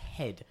was the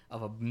head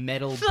of a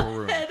metal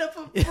broom. The head of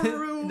a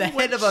broom. The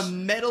head of a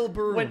metal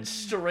broom. Went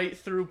straight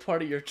through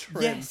part of your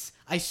trim. Yes.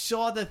 I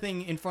saw the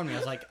thing in front of me. I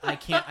was like, I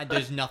can't...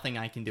 there's nothing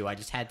I can do. I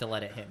just had to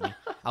let it hit me.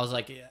 I was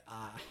like...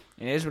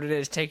 It is what it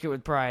is. Take it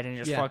with pride, and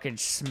just fucking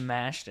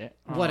smashed it.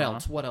 What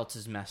else? What else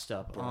is messed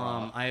up?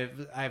 I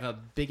have a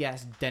big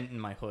ass dent in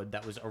my hood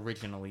that was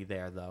originally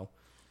there though.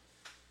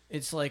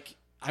 It's like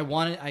I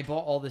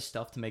bought all this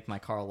stuff to make my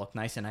car look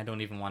nice, and I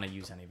don't even want to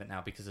use any of it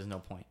now because there's no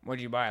point. What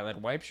did you buy?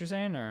 Lead wipes? You're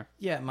saying, or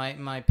Yeah,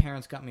 my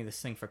parents got me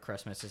this thing for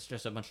Christmas. It's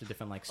just a bunch of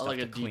different like stuff like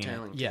to a clean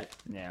detailing it. kit.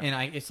 Yeah.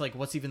 And it's like,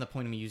 what's even the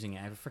point of me using it?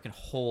 I have a freaking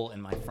hole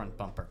in my front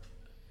bumper.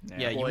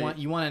 Yeah, Boy.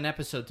 you want an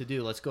episode to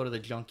do? Let's go to the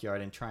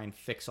junkyard and try and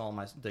fix all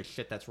the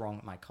shit that's wrong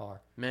with my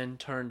car. Men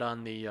turned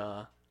on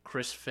the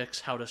Chris Fix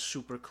how to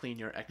super clean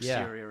your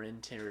exterior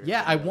interior.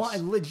 Yeah, I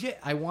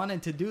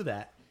wanted to do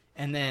that,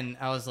 and then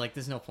I was like,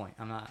 "There's no point.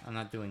 I'm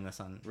not doing this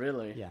on."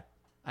 Really? Yeah,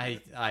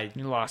 I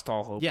You lost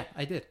all hope. yeah,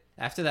 I did.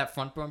 After that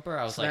front bumper,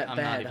 I was like, I'm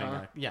not even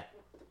gonna. Yeah,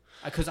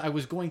 because I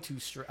was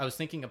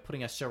thinking of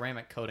putting a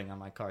ceramic coating on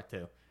my car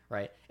too,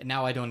 right? And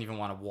now I don't even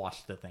want to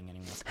wash the thing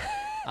anymore.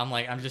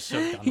 I'm just so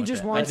done with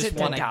just it. wants it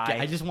to die.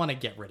 I just want to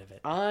get rid of it.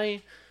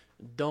 I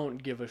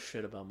don't give a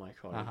shit about my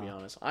car, to be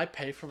honest. I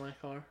pay for my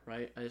car,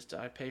 right?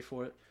 I pay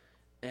for it,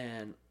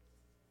 and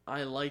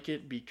I like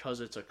it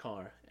because it's a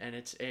car, and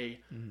it's a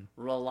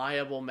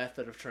reliable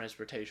method of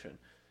transportation,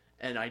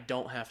 and I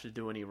don't have to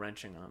do any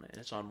wrenching on it.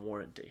 It's on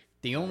warranty.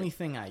 The only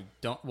thing I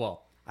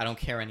don't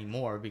care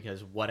anymore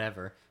because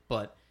whatever,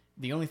 but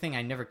the only thing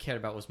I never cared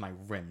about was my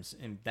rims,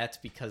 and that's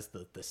because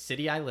the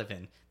city I live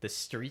in, the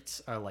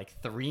streets are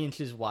like 3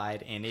 inches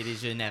wide, and it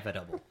is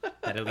inevitable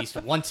that at least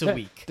once a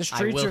week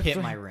I will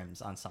hit my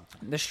rims on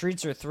something. The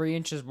streets are 3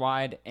 inches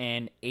wide,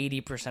 and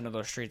 80% of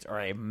those streets are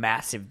a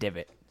massive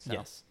divot. So.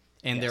 Yes,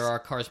 and there are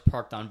cars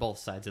parked on both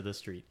sides of the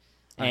street,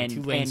 and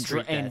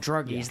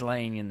druggies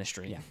laying in the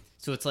street. Yeah,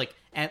 so it's like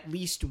at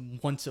least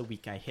once a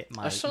week I hit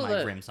my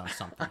rims on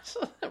something. I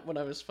saw that when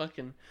I was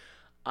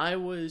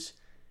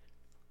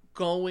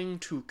going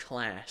to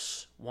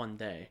class one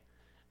day,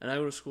 and I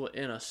go to school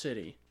in a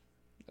city,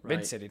 right?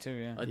 Big city too,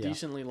 yeah. A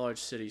decently large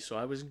city. So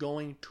I was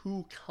going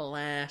to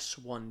class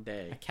one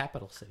day. A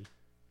capital city.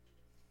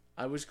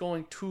 I was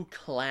going to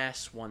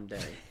class one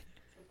day,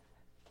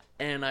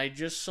 and I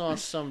just saw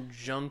some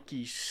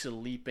junkie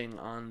sleeping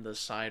on the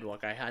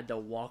sidewalk. I had to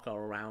walk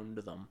around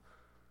them.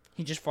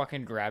 He just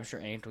fucking grabs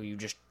your ankle. You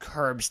just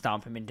curb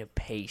stomp him into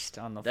paste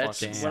on the That's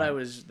fucking.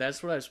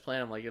 That's what I was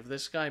planning. I'm like, if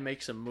this guy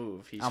makes a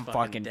move, he's I'm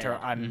fucking dead.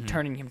 I'm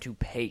turning him to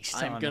paste.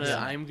 I'm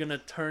gonna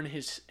turn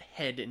his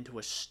head into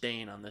a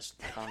stain on this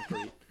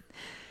concrete.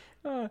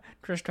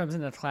 Chris comes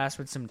into class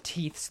with some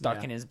teeth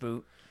stuck in his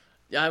boot.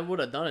 Yeah, I would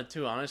have done it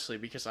too, honestly,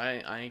 because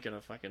I ain't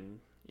gonna fucking,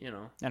 you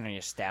know. I don't know,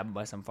 you're stabbed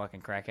by some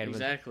fucking crackhead.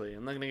 Exactly.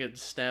 I'm not gonna get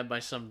stabbed by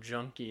some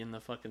junkie in the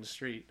fucking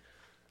street.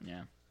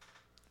 Yeah.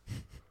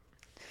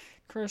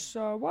 Chris,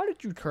 why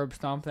did you curb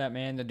stomp that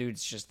man? The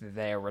dude's just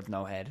there with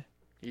no head.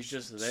 He's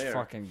just there. Just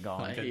fucking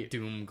gone. Like a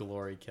doom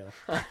glory kill.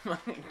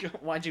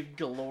 Why'd you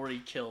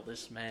glory kill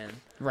this man?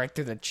 Right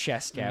through the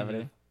chest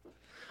cavity.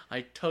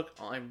 I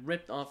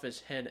ripped off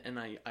his head and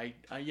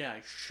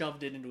I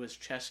shoved it into his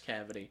chest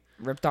cavity.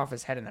 Ripped off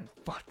his head and then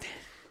fucked it.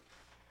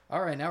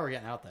 All right, now we're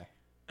getting out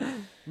there.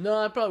 No,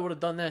 I probably would have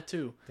done that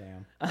too.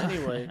 Damn.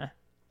 Anyway,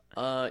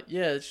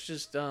 yeah, it's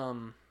just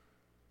what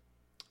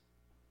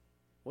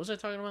was I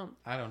talking about?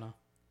 I don't know.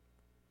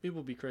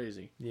 People be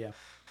crazy. Yeah.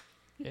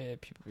 Yeah,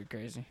 people be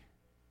crazy.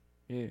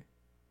 Yeah.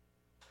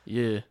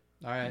 Yeah.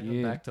 All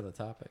right, back to the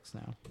topics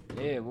now.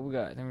 Yeah, what we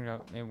got? I think we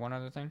got maybe one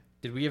other thing.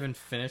 Did we even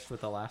finish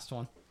with the last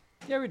one?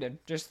 Yeah, we did.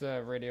 Just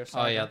the radio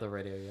side. Oh yeah, the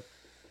radio.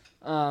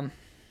 Yep.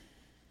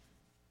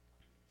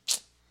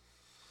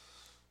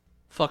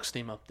 Fuck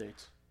Steam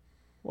updates.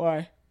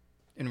 Why?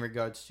 In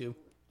regards to.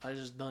 I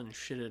just done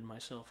shitted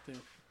myself too.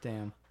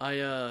 Damn.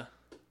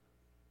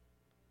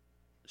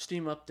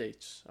 Steam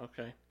updates,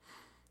 okay.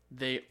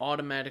 They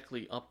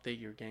automatically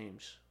update your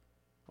games.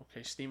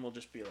 Okay, Steam will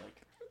just be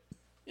like,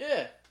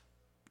 yeah,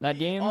 that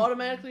game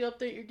automatically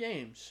update your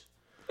games.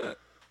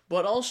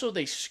 But also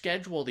they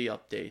schedule the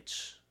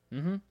updates.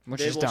 Mm-hmm. Which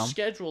they is will dumb.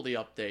 schedule the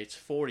updates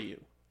for you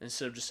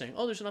instead of just saying,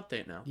 "Oh, there's an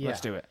update now." Yeah. Let's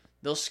do it.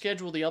 They'll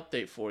schedule the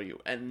update for you,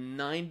 and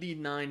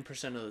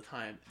 99% of the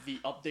time, the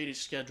update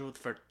is scheduled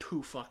for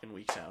 2 fucking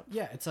weeks out.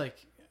 Yeah, it's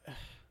like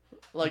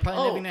I'm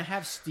probably never gonna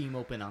have Steam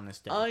open on this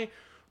day.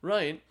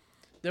 Right.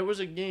 There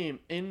was a game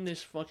in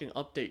this fucking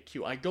update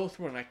queue. I go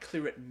through and I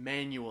clear it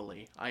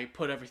manually. I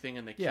put everything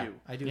in the queue. Yeah,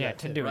 I do that Yeah,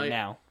 to do it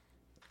now.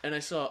 And I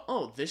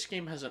saw, this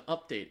game has an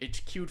update. It's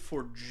queued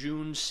for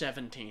June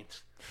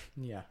 17th.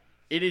 Yeah.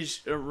 It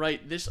is right.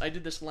 I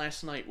did this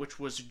last night, which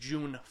was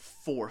June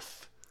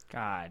 4th.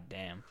 God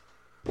damn.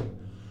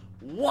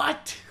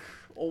 What?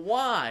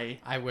 Why?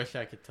 I wish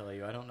I could tell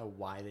you. I don't know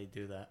why they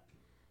do that.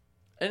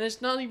 And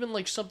it's not even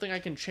like something I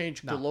can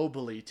change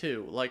globally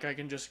too. Like I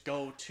can just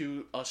go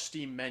to a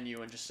Steam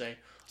menu and just say,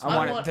 I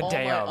want all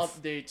my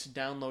updates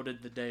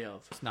downloaded the day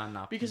of. It's not an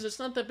option. Because it's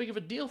not that big of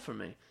a deal for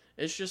me.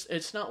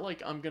 It's not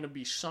like I'm going to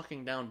be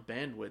sucking down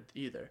bandwidth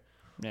either.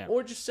 Yeah.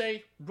 Or just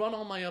say, run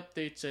all my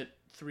updates at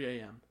 3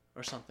 a.m.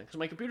 or something. Because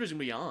my computer's going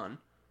to be on.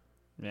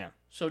 Yeah.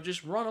 So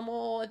just run them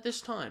all at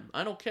this time.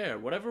 I don't care.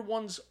 Whatever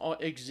ones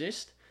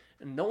exist,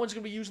 and no one's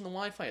going to be using the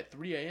Wi-Fi at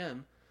 3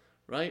 a.m.,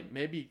 right?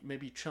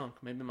 Maybe Chunk.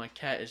 Maybe my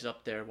cat is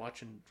up there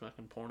watching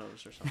fucking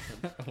pornos or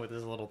something. With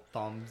his little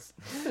thumbs.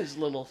 His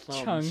little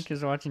thumbs. Chunk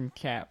is watching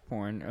cat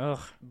porn.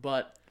 Ugh.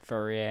 But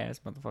furry ass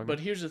motherfucker.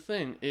 But here's the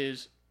thing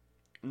is,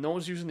 no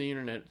one's using the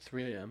internet at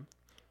 3 a.m.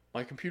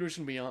 My computer's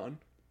going to be on.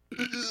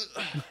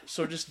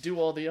 So just do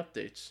all the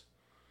updates.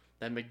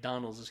 That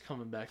McDonald's is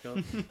coming back up.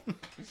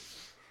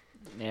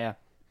 Yeah.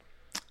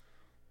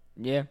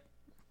 Yeah.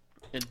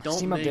 It don't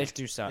Steam make updates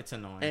do suck. It's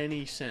annoying.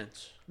 Any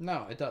sense.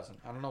 No, it doesn't.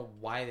 I don't know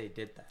why they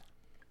did that.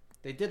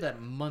 They did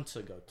that months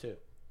ago, too.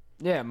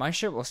 Yeah, my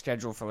shit will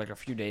schedule for like a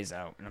few days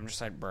out. And I'm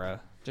just like, bruh,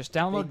 just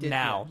download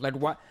now. Like,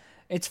 what?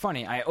 It's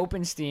funny. I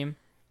open Steam.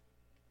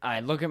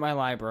 I look at my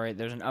library.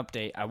 There's an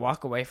update. I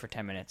walk away for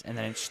 10 minutes. And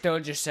then it still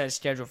just says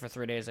schedule for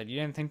 3 days. Like, you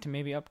didn't think to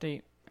maybe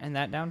update in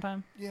that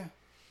downtime? Yeah.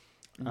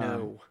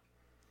 No.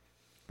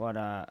 But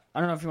I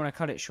don't know if you want to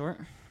cut it short.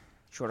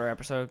 Shorter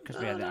episode because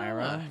we had the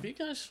IRL. Have you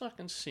guys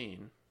fucking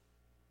seen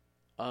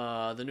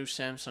the new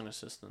Samsung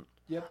Assistant?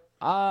 Yep.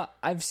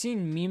 I've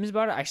seen memes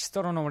about it. I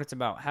still don't know what it's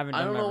about. I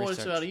don't know what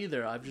it's about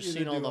either. I've just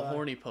seen all the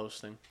horny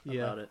posting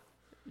about it.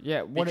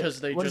 Yeah, what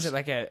is it,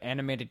 like an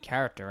animated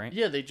character, right?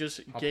 Yeah, they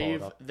just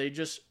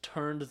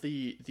turned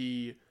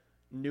the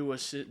new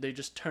they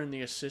just turned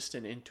the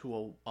assistant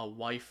into a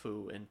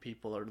waifu, and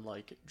people are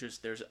like,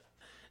 just there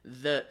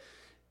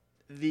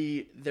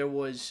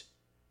was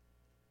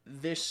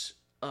this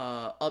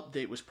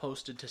update was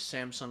posted to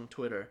Samsung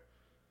Twitter,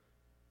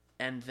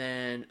 and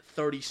then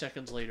 30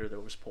 seconds later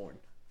there was porn.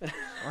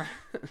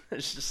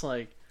 It's just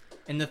like.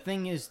 And the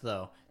thing is,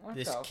 though,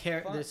 this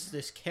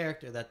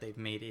character that they've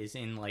made is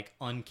in like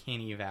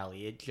uncanny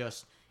valley.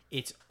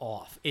 It's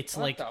off. It's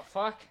what the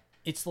fuck?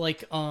 It's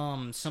like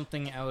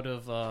something out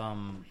of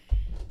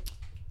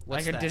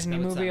like a Disney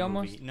movie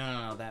almost.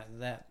 No,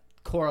 that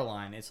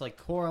Coraline. It's like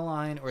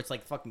Coraline, or it's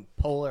like fucking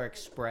Polar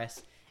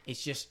Express.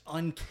 It's just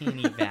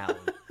uncanny valley.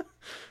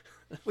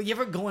 Well, you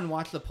ever go and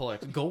watch the Polar?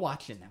 Go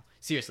watch it now.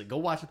 Seriously, go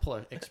watch the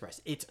Polar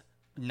Express. It's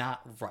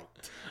not right.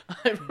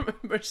 I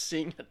remember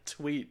seeing a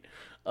tweet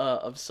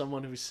of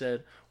someone who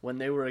said when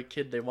they were a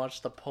kid they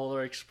watched the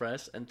Polar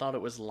Express and thought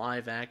it was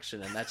live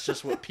action, and that's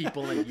just what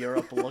people in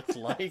Europe looked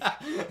like.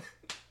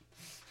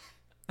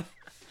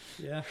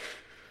 Yeah.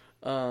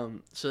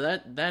 So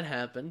that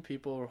happened.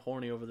 People were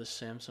horny over the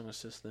Samsung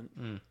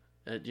Assistant.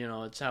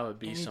 It's how it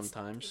be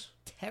sometimes.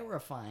 It's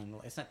terrifying.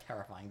 It's not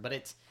terrifying, but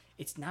it's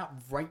not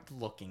right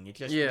looking. It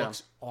just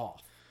looks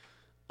off.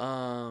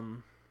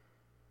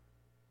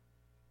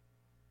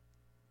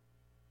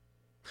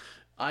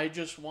 I'm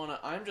just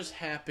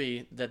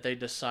happy that they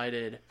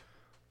decided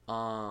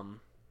that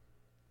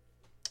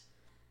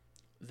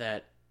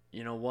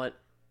you know what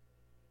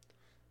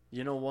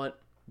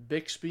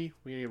Bixby,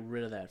 we get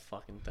rid of that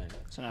fucking thing.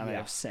 So now we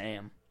have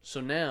Sam. So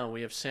now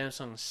we have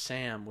Samsung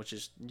Sam, which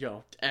is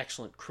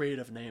excellent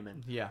creative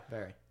naming. Yeah,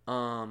 very.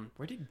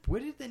 Where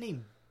did the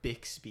name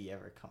Bixby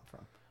ever come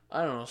from?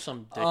 I don't know,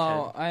 some dickhead.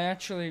 Oh,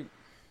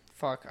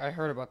 I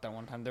heard about that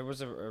one time. There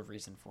was a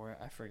reason for it.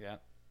 I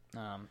forget.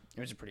 It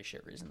was a pretty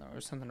shit reason though. It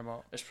was something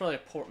about. It's probably a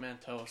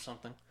portmanteau or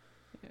something.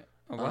 Yeah.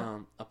 A what?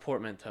 A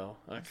portmanteau.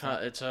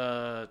 It's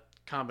a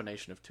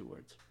combination of two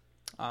words.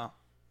 Or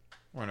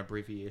an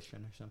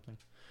abbreviation or something.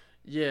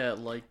 Yeah,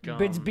 like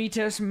Bids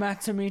beatus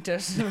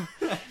maximetus.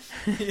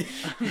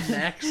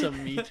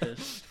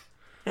 Maximetus.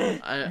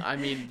 I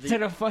mean,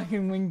 instead of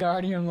fucking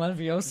Wingardium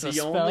Leviosa.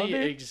 The only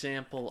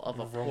example of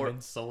a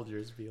Roman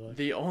soldiers be like.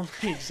 The only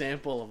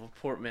example of a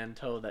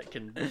portmanteau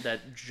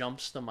that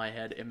jumps to my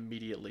head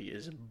immediately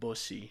is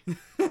bussy.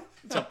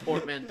 It's a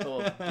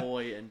portmanteau of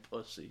boy and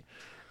pussy.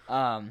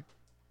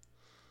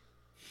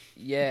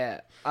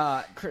 Yeah.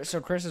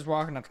 So Chris is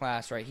walking to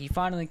class, right? He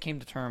finally came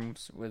to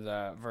terms with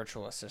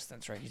virtual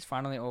assistants, right? He's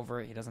finally over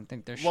it. He doesn't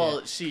think they're shit.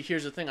 Well, see,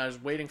 here's the thing. I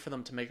was waiting for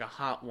them to make a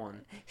hot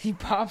one. He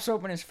pops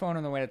open his phone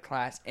on the way to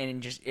class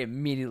and just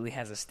immediately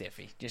has a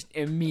stiffy. Just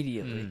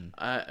immediately.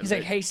 He's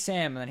like, "Hey,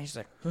 Sam," and then he's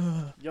like,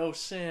 "Yo,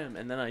 Sam,"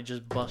 and then I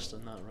just bust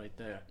a nut right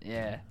there.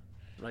 Yeah.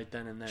 Right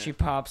then and there. She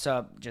pops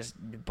up just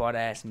butt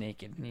ass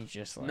naked, and he's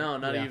just like, "No,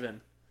 not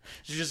even."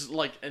 She's just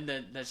like, and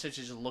then that's it.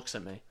 She just looks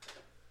at me.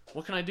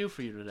 What can I do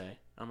for you today?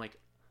 I'm like,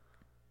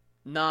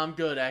 nah, I'm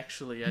good,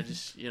 actually. I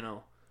just,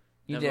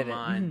 never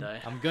mind.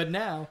 I'm good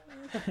now.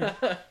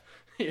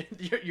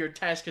 Your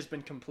task has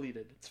been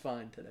completed. It's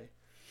fine today.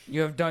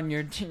 You have done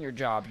your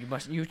job.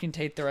 You can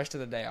take the rest of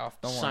the day off.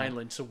 Don't worry.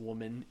 Silence,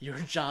 woman. Your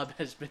job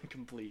has been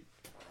complete.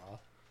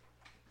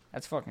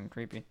 That's fucking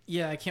creepy.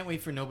 Yeah, I can't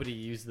wait for nobody to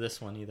use this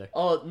one either.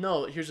 Oh,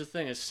 no, here's the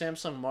thing. Is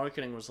Samsung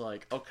marketing was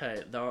like,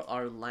 okay,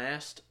 our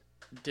last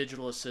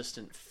digital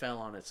assistant fell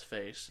on its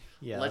face.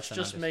 Yeah, let's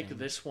just make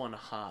this one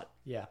hot.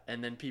 Yeah.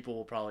 And then people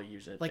will probably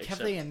use it. Like, have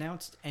they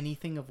announced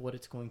anything of what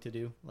it's going to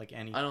do? Like,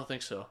 any? I don't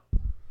think so.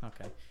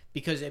 Okay.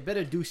 Because it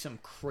better do some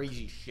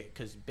crazy shit,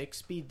 because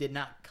Bixby did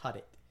not cut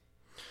it.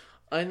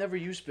 I never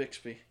used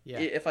Bixby. Yeah.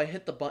 If I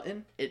hit the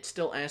button, it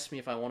still asks me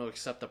if I want to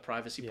accept the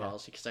privacy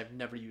policy because I've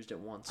never used it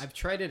once. I've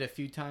tried it a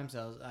few times.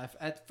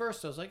 At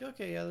first, I was like,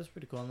 okay, yeah, that's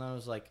pretty cool. And then I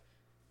was like,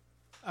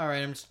 all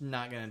right, I'm just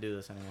not going to do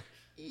this anymore.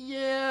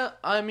 Yeah,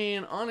 I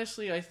mean,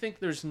 honestly, I think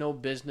there's no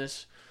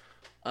business.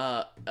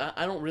 I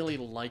don't really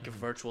like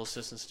virtual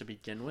assistants to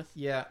begin with.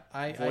 Yeah,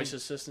 voice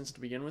assistants to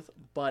begin with.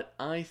 But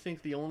I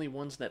think the only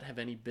ones that have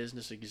any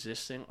business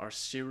existing are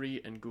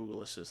Siri and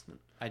Google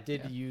Assistant. I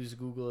did use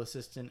Google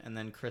Assistant, and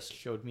then Chris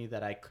showed me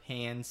that I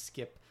can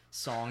skip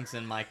songs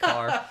in my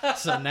car,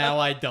 so now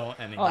I don't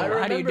anymore. Oh,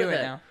 how do you do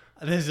it now?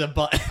 There's a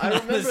button. I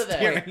remember on the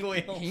steering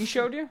wheel. He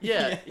showed you?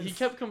 Yeah, yes. He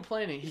kept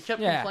complaining. He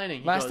kept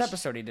complaining. Last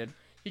episode he did.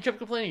 He kept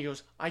complaining. He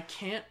goes, I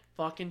can't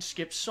fucking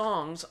skip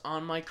songs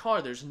on my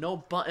car. There's no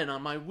button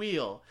on my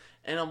wheel.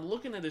 And I'm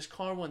looking at his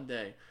car one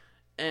day,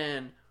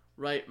 and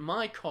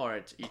my car,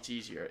 it's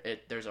easier.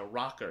 There's a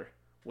rocker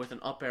with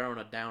an up arrow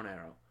and a down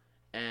arrow,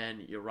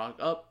 and you rock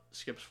up,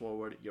 skips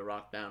forward. You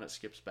rock down, it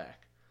skips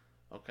back.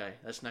 Okay,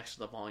 that's next to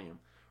the volume,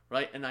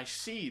 right? And I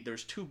see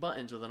there's two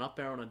buttons with an up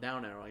arrow and a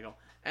down arrow. I go,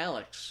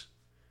 Alex,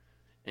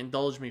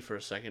 indulge me for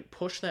a second.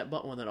 Push that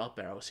button with an up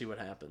arrow. See what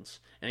happens.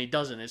 And he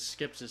doesn't. It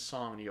skips his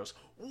song, and he goes,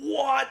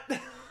 what?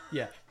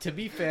 Yeah. To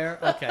be fair,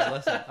 okay,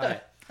 listen. All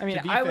right. I mean,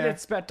 I would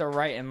expect a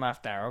right and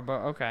left arrow,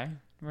 but okay.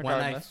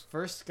 Regardless. When I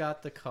first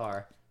got the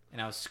car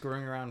and I was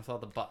screwing around with all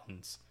the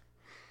buttons,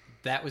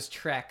 that was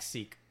track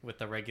seek with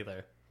the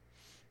regular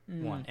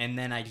one. And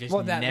then I just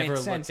never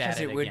looked at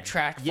it again. It would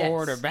track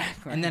forward or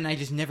backward. And then I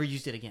just never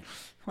used it again.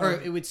 Or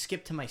it would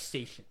skip to my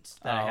stations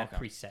that I had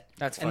preset.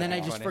 That's and then I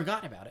just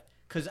forgot about it.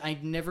 Because I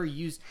never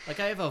used... Like,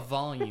 I have a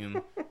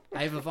volume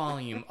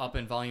up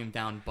and volume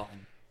down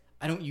button.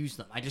 I don't use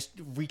them. I just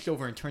reach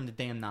over and turn the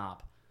damn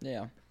knob.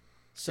 Yeah.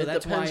 So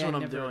that's why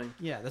I'm doing.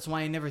 Yeah, that's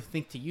why I never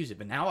think to use it.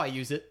 But now I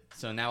use it.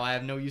 So now I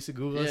have no use of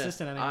Google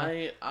Assistant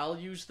anymore. I'll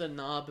use the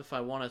knob if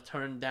I want to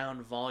turn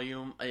down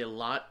volume a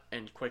lot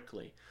and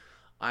quickly.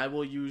 I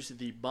will use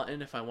the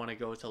button if I want to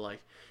go to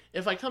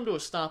if I come to a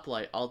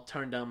stoplight, I'll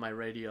turn down my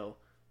radio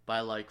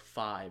by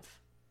 5.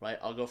 Right?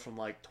 I'll go from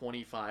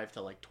 25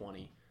 to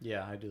 20.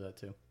 Yeah, I do that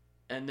too.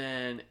 And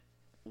then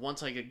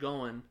once I get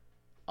going,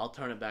 I'll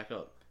turn it back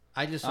up.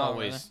 I just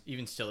always,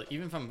 even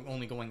if I'm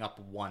only going up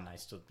 1, I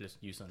still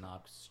just use the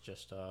knob. It's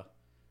just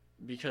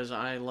because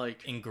I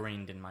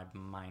ingrained in my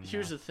mind.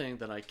 Here's the thing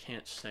that I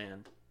can't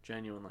stand,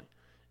 genuinely,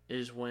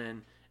 is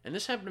when, and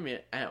this happened to me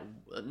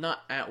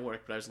not at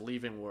work, but I was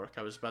leaving work.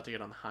 I was about to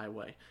get on the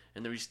highway,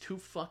 and there was 2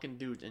 fucking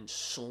dudes and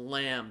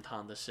slammed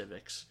Honda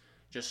Civics.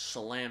 Just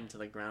slammed to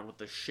the ground with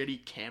the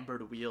shitty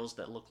cambered wheels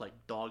that look like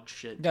dog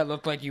shit. That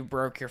looked like you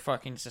broke your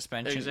fucking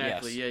suspension.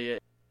 Exactly, yes. Yeah.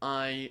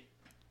 I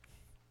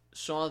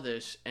saw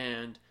this,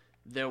 and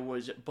there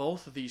was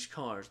both of these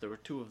cars, there were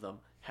 2 of them,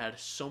 had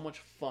so much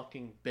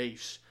fucking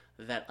bass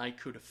that I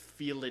could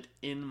feel it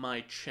in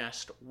my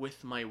chest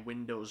with my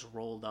windows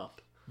rolled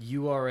up.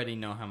 You already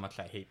know how much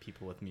I hate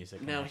people with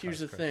music. Now, here's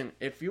the thing.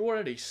 If you're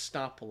at a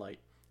stoplight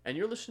and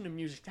you're listening to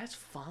music, that's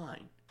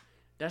fine.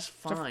 That's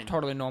fine. It's a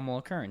totally normal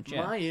occurrence,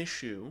 yeah. My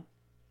issue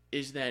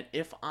is that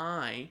if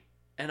I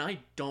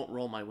don't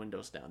roll my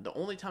windows down. The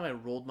only time I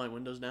rolled my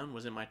windows down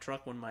was in my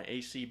truck when my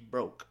AC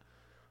broke.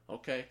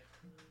 Okay?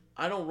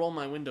 I don't roll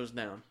my windows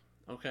down.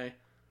 Okay?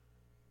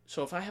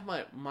 So if I have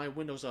my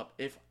windows up,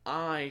 if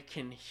I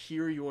can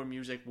hear your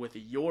music with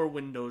your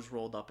windows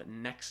rolled up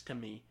next to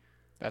me,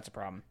 that's a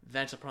problem.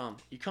 That's a problem.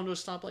 You come to a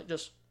stoplight,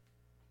 just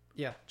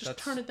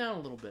turn it down a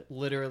little bit.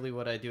 Literally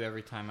what I do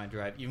every time I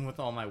drive, even with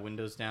all my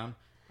windows down.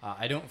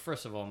 I don't.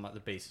 First of all, the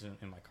bass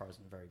in my car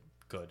isn't very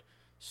good,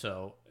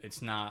 so it's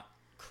not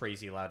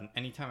crazy loud. And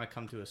anytime I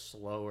come to a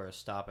slow or a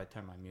stop, I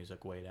turn my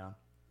music way down.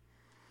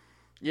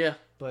 Yeah,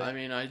 but I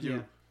mean, I do. Yeah.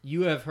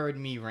 You have heard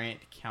me rant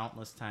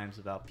countless times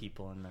about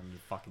people and their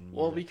fucking music.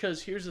 Well,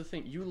 because here's the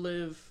thing: you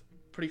live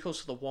pretty close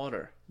to the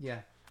water. Yeah.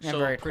 So a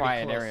very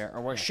quiet area,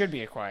 or what should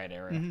be a quiet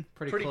area. Mm-hmm.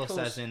 Pretty close,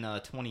 as in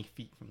 20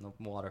 feet from the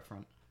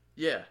waterfront.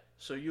 Yeah.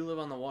 So you live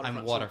on the waterfront.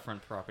 I'm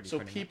waterfront property. So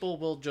people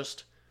will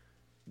just.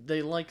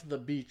 They like the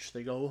beach.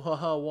 They go,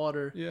 haha,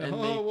 water. Yeah, and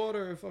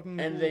water. Fucking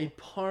and they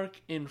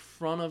park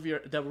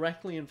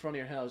directly in front of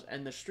your house,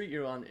 and the street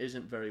you're on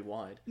isn't very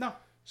wide. No.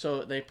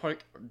 So they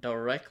park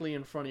directly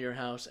in front of your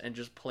house and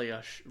just play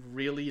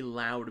really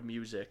loud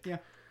music. Yeah.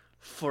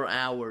 For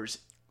hours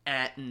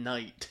at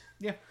night.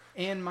 Yeah.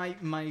 And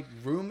my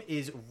room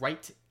is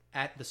right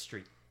at the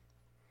street.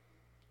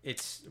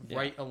 It's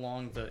right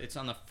along it's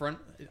on the front.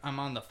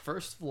 I'm on the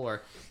first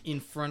floor in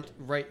front,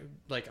 right,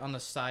 on the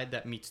side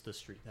that meets the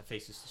street, that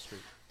faces the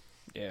street.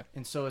 Yeah.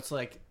 And so it's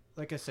like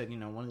like I said,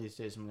 one of these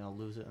days I'm gonna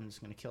lose it. I'm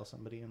just gonna kill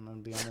somebody, and I'm gonna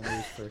be on the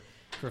news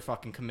for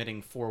fucking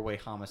committing 4-way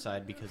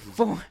homicide because he's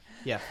 4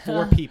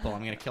 people.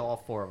 I'm gonna kill all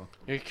 4 of them.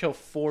 You're gonna kill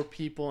 4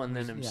 people and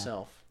then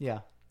himself. Yeah.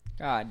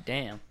 God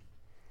damn.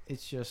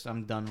 It's just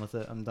I'm done with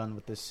it. I'm done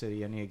with this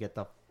city. I need to get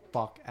the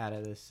fuck out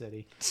of this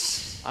city.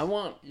 I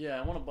want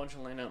a bunch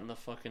of land out in the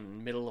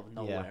fucking middle of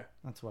nowhere. Yeah,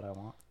 that's what I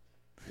want.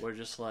 We're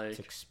just like... It's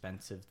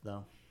expensive,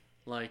 though.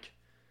 Like,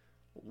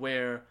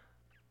 where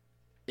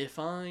if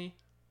I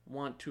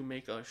want to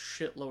make a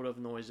shitload of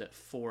noise at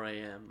 4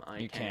 a.m.,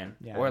 I can.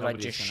 Yeah, or like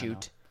just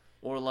shoot.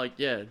 Or like,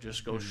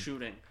 just go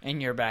shooting.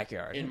 In your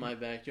backyard. In my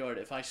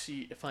backyard.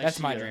 That's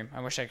my dream.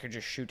 I wish I could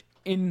just shoot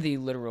in the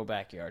literal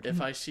backyard.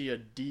 If I see a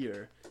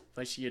deer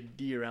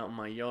out in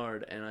my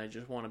yard and I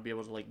just want to be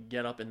able to like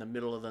get up in the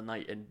middle of the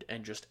night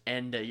and just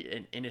end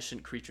an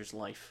innocent creature's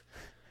life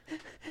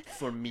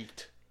for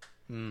meat.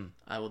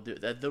 I will do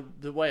that.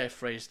 The way I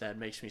phrase that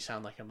makes me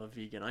sound like I'm a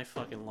vegan. I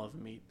fucking love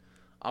meat.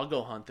 I'll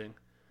go hunting.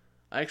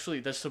 Actually,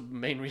 that's the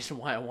main reason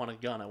why I want a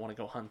gun. I want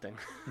to go hunting.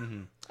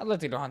 I'd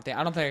like to go hunting.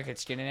 I don't think I could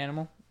skin an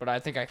animal, but I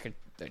think I could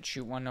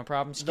shoot one, no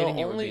problem. Skinning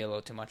it would be a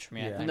little too much for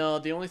me, I think. No,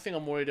 the only thing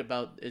I'm worried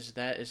about is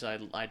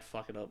I'd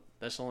fuck it up.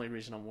 That's the only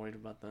reason I'm worried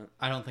about that.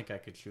 I don't think I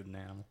could shoot an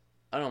animal.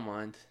 I don't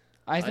mind.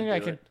 I think I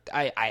could.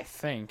 I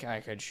think I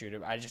could shoot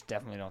it. I just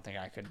definitely don't think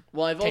I could.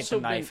 Well, I've take the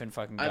knife and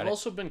fucking. I've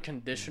also been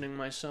conditioning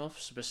myself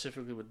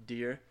specifically with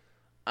deer.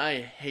 I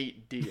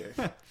hate deer.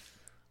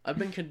 I've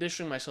been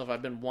conditioning myself.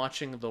 I've been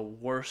watching the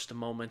worst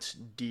moments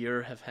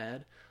deer have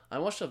had. I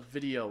watched a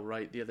video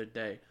the other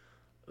day.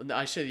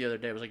 I say the other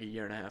day, it was like a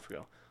year and a half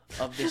ago,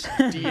 of this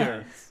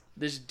deer.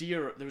 This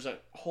deer. There was a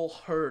whole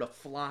herd, a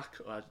flock,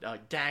 a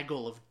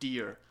gaggle of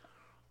deer.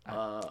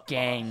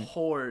 Gang. A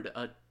horde.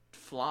 A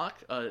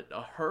flock,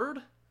 a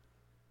herd,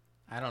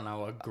 I don't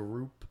know, a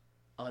group,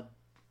 a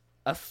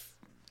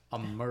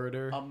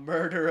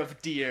murder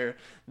of deer.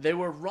 They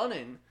were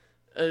running.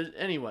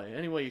 Anyway,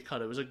 you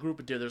cut it. It was a group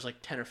of deer. There's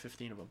like 10 or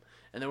 15 of them,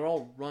 and they were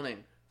all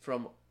running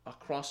from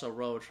across a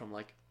road from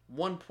like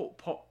one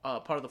part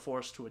of the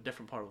forest to a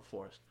different part of the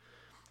forest.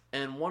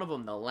 And one of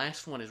them, the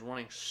last one, is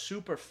running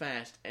super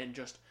fast and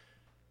just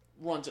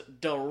runs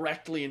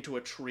directly into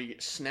a tree,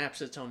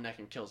 snaps its own neck,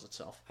 and kills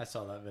itself. I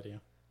saw that video.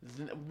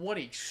 What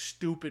a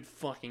stupid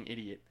fucking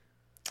idiot.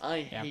 I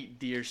hate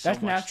deer so much.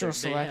 That's natural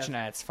selection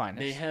at its finest.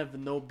 They have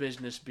no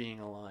business being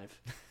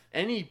alive.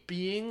 Any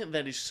being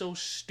that is so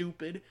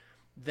stupid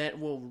that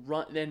will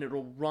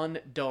run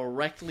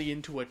directly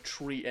into a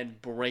tree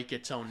and break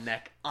its own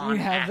neck on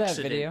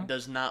accident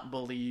does not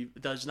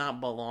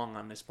belong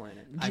on this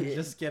planet. I'm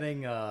just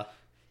getting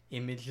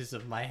images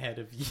of my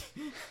head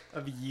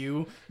of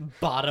you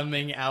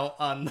bottoming out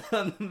on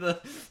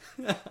the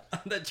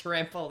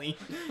trampoline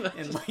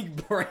and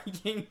like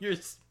breaking your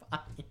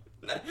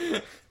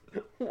spine.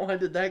 Why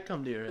did that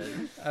come to your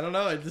head? I don't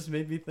know. It just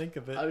made me think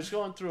of it. I was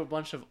going through a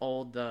bunch of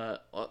old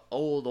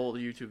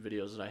YouTube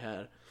videos that I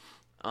had,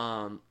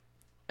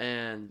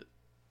 and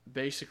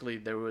basically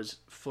there was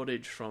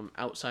footage from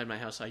outside my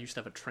house. I used to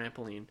have a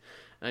trampoline,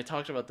 and I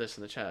talked about this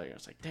in the chat. I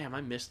was like, "Damn,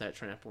 I miss that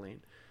trampoline,"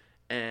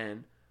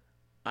 and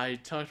I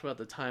talked about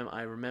the time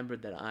I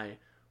remembered that I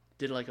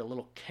did like a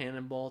little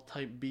cannonball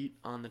type beat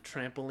on the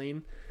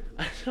trampoline.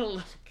 I did a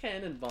little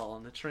cannonball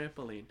on the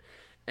trampoline,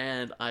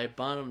 and I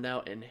bottomed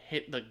out and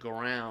hit the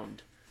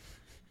ground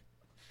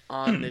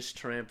on this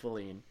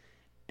trampoline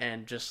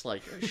and just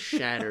like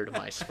shattered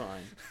my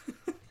spine.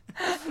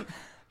 I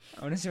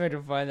want to see if I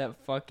can find that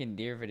fucking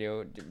deer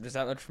video. Does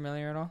that look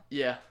familiar at all?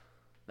 Yeah,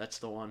 that's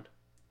the one.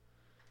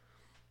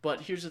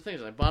 But here's the thing: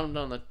 is I bottomed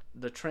on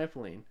the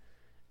trampoline,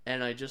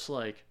 and I just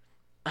like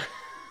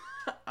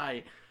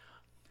I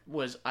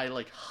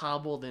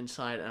hobbled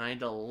inside, and I had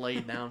to lay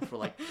down for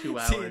like 2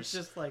 hours. See, it's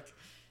just like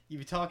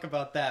you talk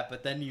about that,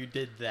 but then you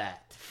did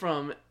that.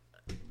 From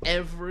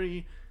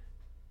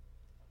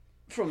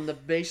the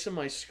base of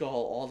my skull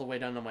all the way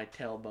down to my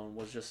tailbone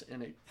was just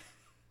in a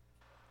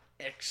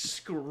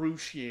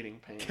excruciating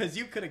pain. Because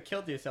you could have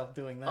killed yourself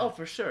doing that. Oh,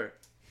 for sure.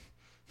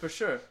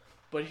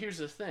 But here's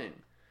the thing: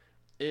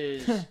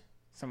 is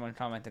someone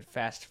commented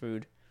fast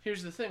food.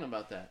 Here's the thing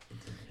about that: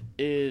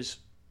 is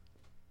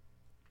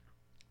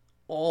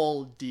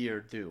all deer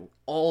do.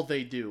 All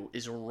they do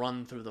is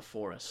run through the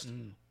forest.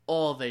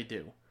 All they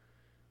do.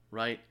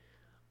 Right?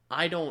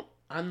 I'm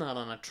not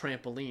on a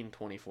trampoline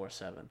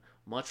 24/7,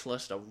 much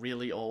less a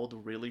really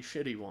old, really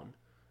shitty one.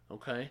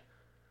 Okay?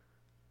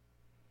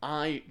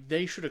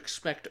 They should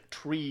expect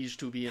trees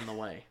to be in the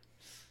way.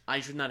 I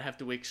should not have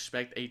to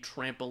expect a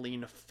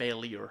trampoline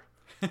failure.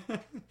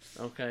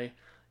 Okay?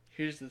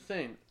 Here's the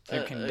thing.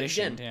 They're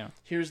conditioned, again,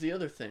 here's the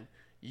other thing.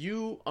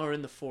 You are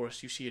in the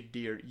forest, you see a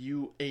deer,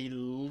 a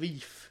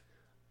leaf.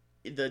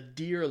 The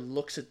deer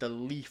looks at the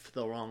leaf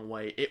the wrong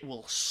way. It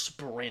will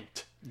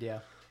sprint. Yeah.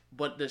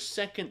 But the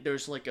second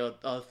there's like a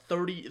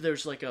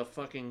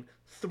fucking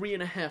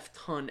 3.5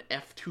 ton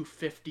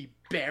F-250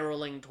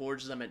 barreling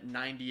towards them at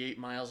 98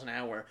 miles an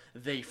hour,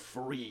 they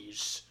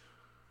freeze.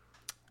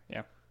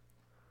 Yeah.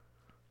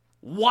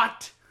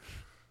 What?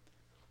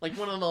 Like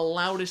one of the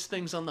loudest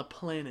things on the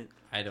planet.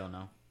 I don't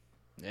know.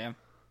 Yeah.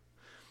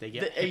 They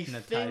get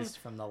hypnotized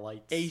from the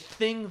lights. A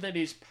thing that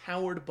is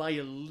powered by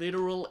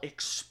literal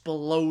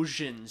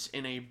explosions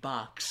in a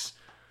box.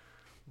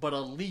 But a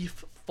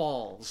leaf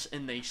falls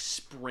and they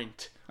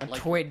sprint. A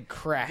twig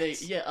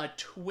cracks. A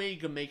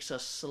twig makes a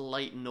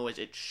slight noise.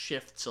 It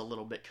shifts a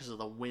little bit because of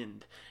the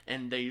wind.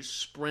 And they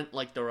sprint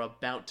like they're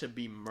about to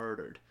be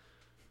murdered.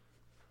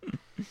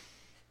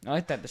 I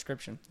like that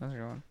description. That's a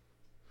good one.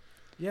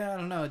 Yeah, I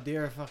don't know.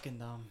 Deer are fucking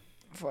dumb.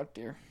 Fuck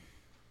deer.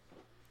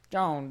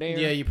 John deer.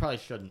 Yeah, you probably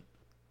shouldn't.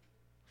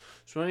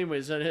 So anyway,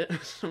 is that it?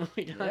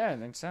 Yeah, I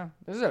think so.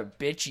 This is a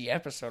bitchy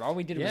episode. All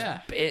we did was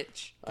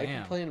bitch. I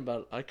complain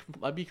about.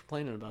 I'd be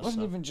complaining about. It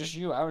wasn't even just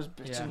you. I was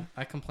bitching. Yeah,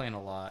 I complain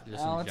a lot.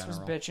 Just Alex in was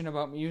general. bitching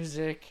about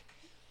music.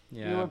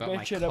 Yeah, you were about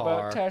bitching my car.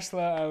 about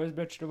Tesla. I was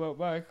bitching about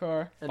my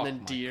car. And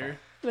then deer.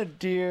 The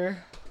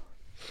deer.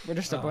 We're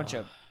just a bunch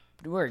of.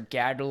 We're a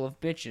gaggle of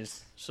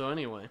bitches. So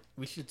anyway,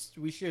 we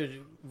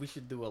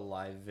should do a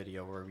live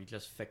video where we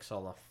just fix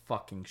all the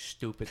fucking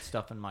stupid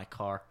stuff in my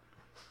car.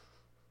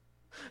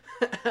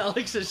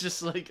 Alex is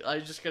just like, I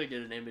just gotta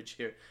get an image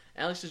here.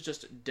 Alex is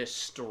just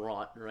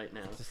distraught right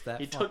now.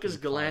 He took his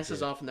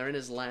glasses off and they're in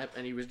his lap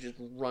and he was just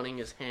running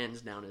his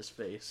hands down his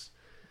face.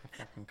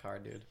 Fucking car,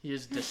 dude. He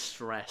is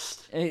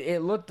distressed.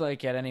 It looked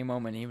like at any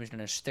moment he was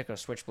gonna stick a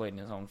switchblade in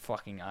his own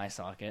fucking eye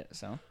socket.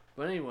 So.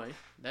 But anyway,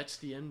 that's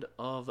the end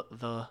of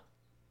the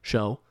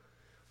show.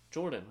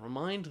 Jordan,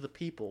 remind the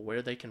people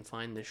where they can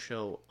find this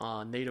show,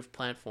 native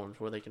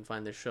platforms where they can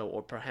find this show,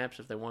 or perhaps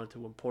if they wanted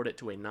to import it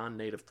to a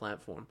non-native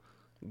platform.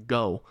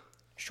 Go.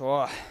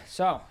 Sure.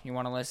 So, you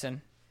want to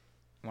listen?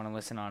 You want to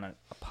listen on a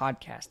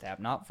podcast app,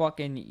 not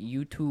fucking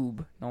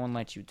YouTube. No one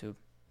likes YouTube.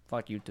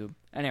 Fuck YouTube.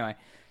 Anyway,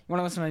 you want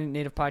to listen on a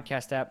native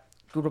podcast app,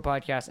 Google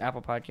Podcasts,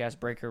 Apple Podcasts,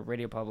 Breaker,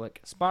 Radio Public,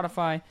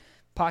 Spotify,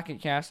 Pocket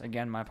Cast,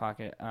 again, my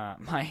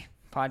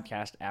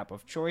podcast app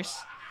of choice.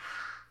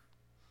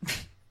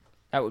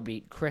 That would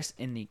be Chris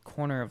in the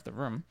corner of the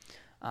room.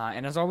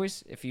 And as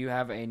always, if you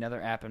have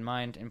another app in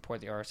mind,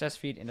 import the RSS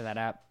feed into that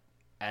app.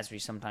 As we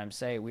sometimes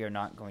say, we are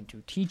not going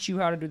to teach you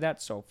how to do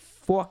that, so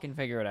fucking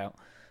figure it out.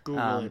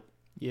 Google it.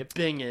 Yep.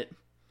 Bing it.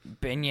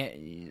 Bing it.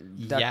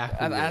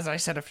 As I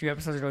said a few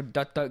episodes ago,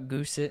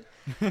 goose it.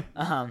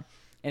 And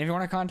if you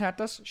want to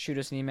contact us, shoot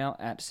us an email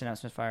at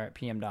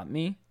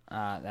synapsemisfire@pm.me.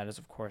 That is,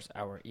 of course,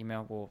 our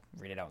email. We'll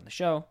read it out in the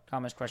show.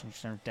 Comments, questions,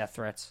 concerns, death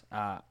threats.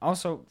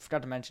 Also,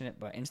 forgot to mention it,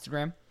 but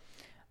Instagram.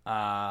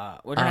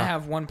 We're going to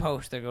have one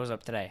post that goes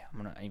up today.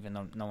 Even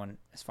though no one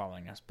is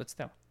following us, but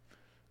still.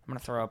 I'm going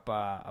to throw up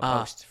a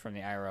post from the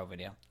IRL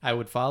video. I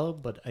would follow,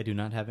 but I do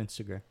not have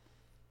Instagram.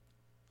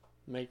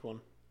 Make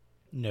one.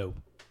 No.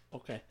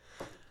 Okay.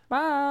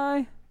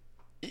 Bye.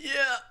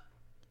 Yeah.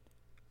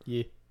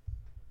 Yeah.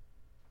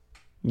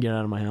 Get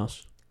out of my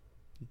house.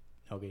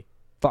 Okay.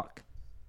 Fuck.